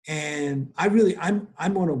 And I'm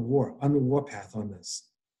on the warpath on this.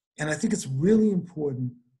 And I think it's really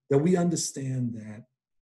important that we understand that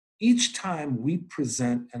each time we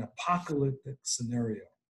present an apocalyptic scenario,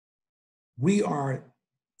 we are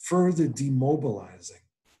further demobilizing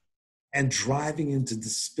and driving into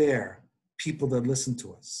despair people that listen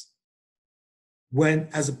to us. When,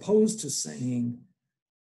 as opposed to saying,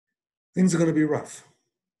 things are going to be rough.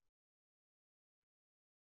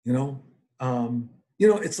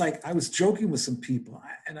 It's like I was joking with some people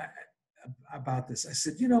about this. I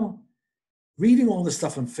said, reading all this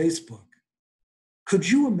stuff on Facebook, could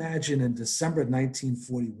you imagine in December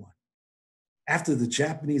 1941, after the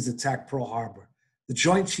Japanese attacked Pearl Harbor, the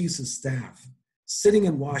Joint Chiefs of Staff sitting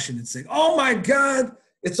in Washington saying, oh my God,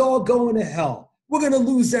 it's all going to hell. We're going to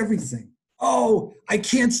lose everything. Oh, I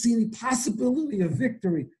can't see any possibility of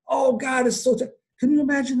victory. Oh God, it's so tough. Can you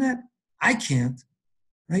imagine that? I can't,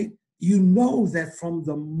 right? You know that from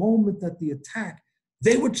the moment that the attack,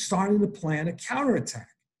 they were starting to plan a counterattack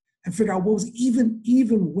and figure out what was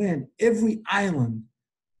even when every island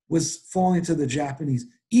was falling to the Japanese,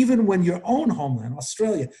 even when your own homeland,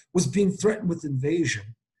 Australia, was being threatened with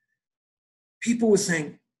invasion. People were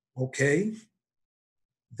saying, okay,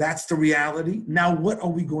 that's the reality. Now what are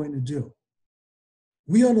we going to do?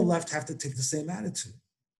 We on the left have to take the same attitude.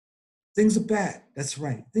 Things are bad. That's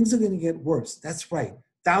right. Things are going to get worse. That's right.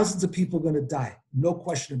 Thousands of people are going to die. No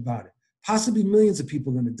question about it. Possibly millions of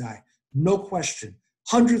people are going to die. No question.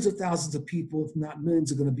 Hundreds of thousands of people, if not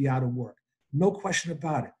millions, are going to be out of work. No question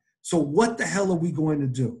about it. So what the hell are we going to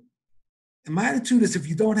do? And my attitude is, if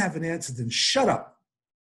you don't have an answer, then shut up.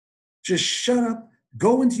 Just shut up.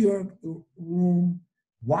 Go into your room,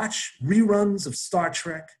 watch reruns of Star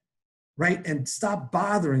Trek, right? And stop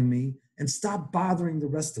bothering me and stop bothering the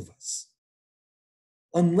rest of us.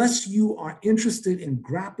 Unless you are interested in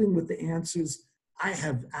grappling with the answers, I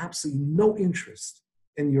have absolutely no interest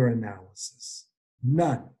in your analysis.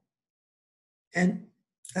 None. And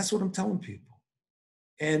that's what I'm telling people.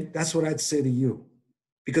 And that's what I'd say to you.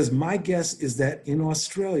 Because my guess is that in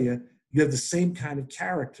Australia, you have the same kind of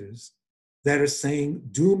characters that are saying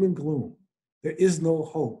doom and gloom. There is no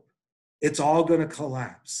hope. It's all going to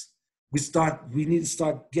collapse. We need to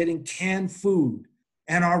start getting canned food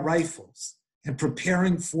and our rifles and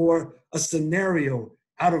preparing for a scenario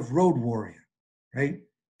out of Road Warrior, right?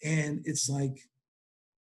 And it's like,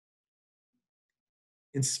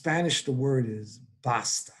 in Spanish, the word is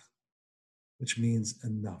basta, which means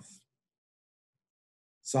enough.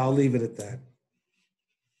 So I'll leave it at that.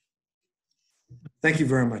 Thank you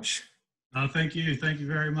very much. Thank you. Thank you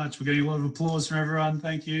very much. We're getting a lot of applause from everyone.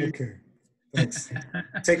 Thank you. Okay. Thanks.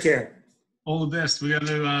 Take care. All the best. We're going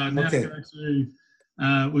to now Okay. go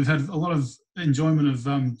to, we've had a lot of enjoyment of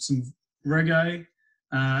some reggae.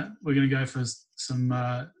 We're going to go for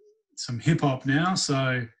some hip hop now.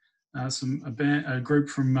 So a group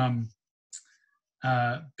from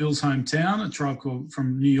Bill's hometown, a tribe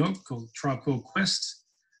from New York called Tribe Called Quest.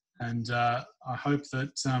 And I hope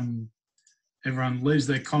that everyone leaves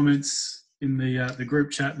their comments in the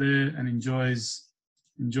group chat there and enjoys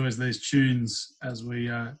these tunes as we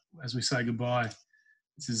say goodbye.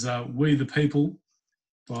 This is We the People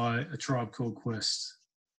by A Tribe Called Quest.